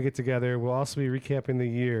next time we get together, we'll also be recapping the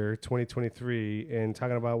year 2023 and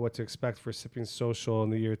talking about what to expect for Sipping Social in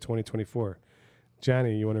the year 2024.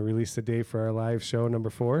 Johnny, you want to release the date for our live show number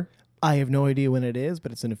 4? I have no idea when it is,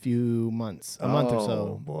 but it's in a few months. A month or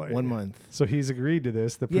so. Boy. 1 month. So he's agreed to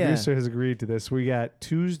this. The producer has agreed to this. We got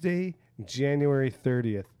Tuesday, January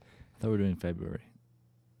 30th. I thought we were doing February.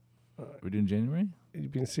 We're doing January? Are you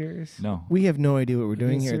being serious? No. We have no idea what we're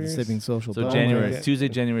doing being here at the serious? Sipping Social. So Bar. January, yeah. Tuesday,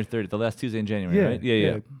 January 30th, the last Tuesday in January, right?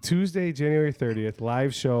 Yeah. Tuesday, January 30th,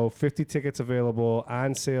 live show, 50 tickets available,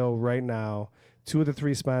 on sale right now. 2 of the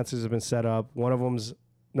 3 sponsors have been set up. One of them's,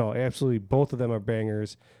 no, absolutely, both of them are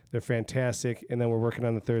bangers. They're fantastic. And then we're working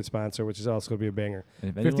on the 3rd sponsor, which is also going to be a banger. And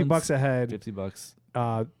if $50 anyone's- ahead.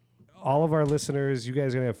 $50. All of our listeners, you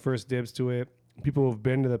guys are going to have first dibs to it. People who have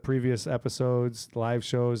been to the previous episodes, live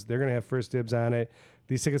shows, they're going to have first dibs on it.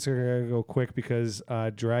 These tickets are going to go quick because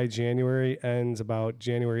dry January ends about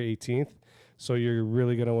January 18th. So you're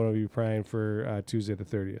really going to want to be prying for Tuesday the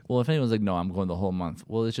 30th. Well, if anyone's like, no, I'm going the whole month.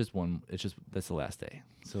 Well, it's just that's the last day.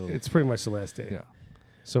 So It's pretty much the last day. yeah.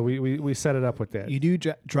 So we set it up with that. You do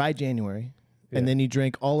dry January, Yeah. and then you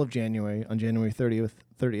drink all of January on January 30th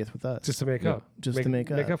with us. Just to make Yeah. up. Just to make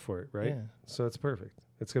up. for it, right? Yeah. So it's perfect.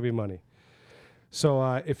 It's going to be money. So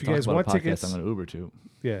if you Talk guys about want a podcast tickets, I'm going to Uber to.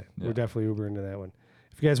 yeah, Yeah. we're definitely Uber into that one.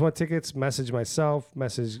 If you guys want tickets, message myself,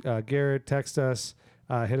 message Garrett, text us,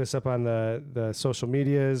 hit us up on the social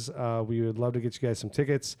medias. We would love to get you guys some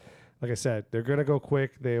tickets. Like I said, they're gonna go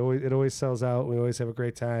quick. It always sells out. We always have a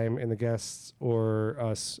great time, and the guests or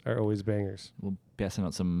us are always bangers. We'll passing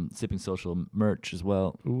out some Sipping Social merch as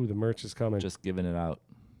well. Ooh, the merch is coming. Just giving it out.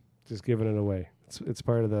 Just giving it away. It's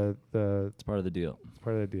part of the It's part of the deal. it's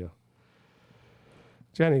part of the deal.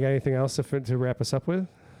 Johnny, you got anything else to wrap us up with?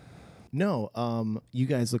 No, you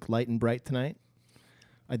guys look light and bright tonight.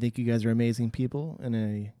 I think you guys are amazing people, and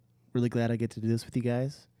I'm really glad I get to do this with you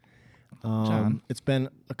guys. John? It's been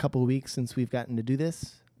a couple of weeks since we've gotten to do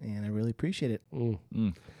this, and I really appreciate it.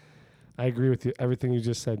 I agree with you. Everything you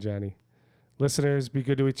just said, Johnny. Listeners, be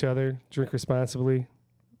good to each other. Drink responsibly.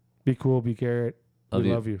 Be cool. Be Garrett. Love We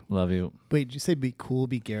you. love you. Love you. Wait, did you say be cool,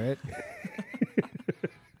 be Garrett?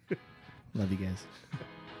 Love you guys.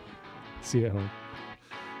 See you at home.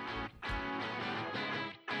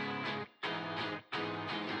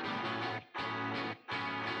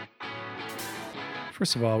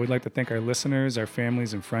 First of all, we'd like to thank our listeners, our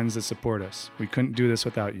families, and friends that support us. We couldn't do this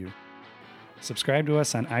without you. Subscribe to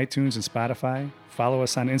us on iTunes and Spotify. Follow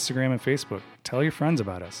us on Instagram and Facebook. Tell your friends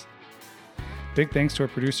about us. Big thanks to our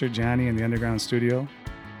producer, Johnny, in the Underground Studio.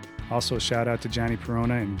 Also, a shout out to Johnny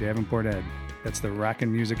Perona and Davenport Ed. That's the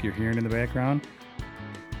rockin' music you're hearing in the background.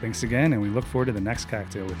 Thanks again, and we look forward to the next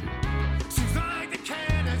cocktail with you. Seems like the cat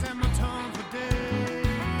has had my tongue for days.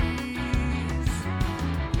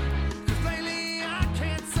 'Cause lately I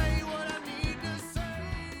can't say what I need to say.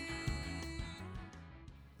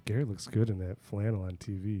 Garrett looks good in that flannel on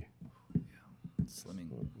TV. Slimming.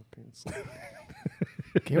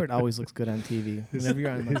 Garrett always looks good on TV. Whenever you're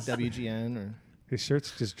on like WGN or His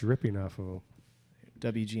shirt's just dripping off of him.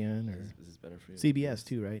 WGN or Is this better for you? CBS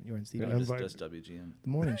too, right? You're on CBS. Yeah, I'm Just WGN. The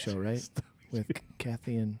morning show, right? With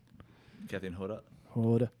Kathy and Kathy and Hoda.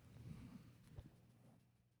 Hoda.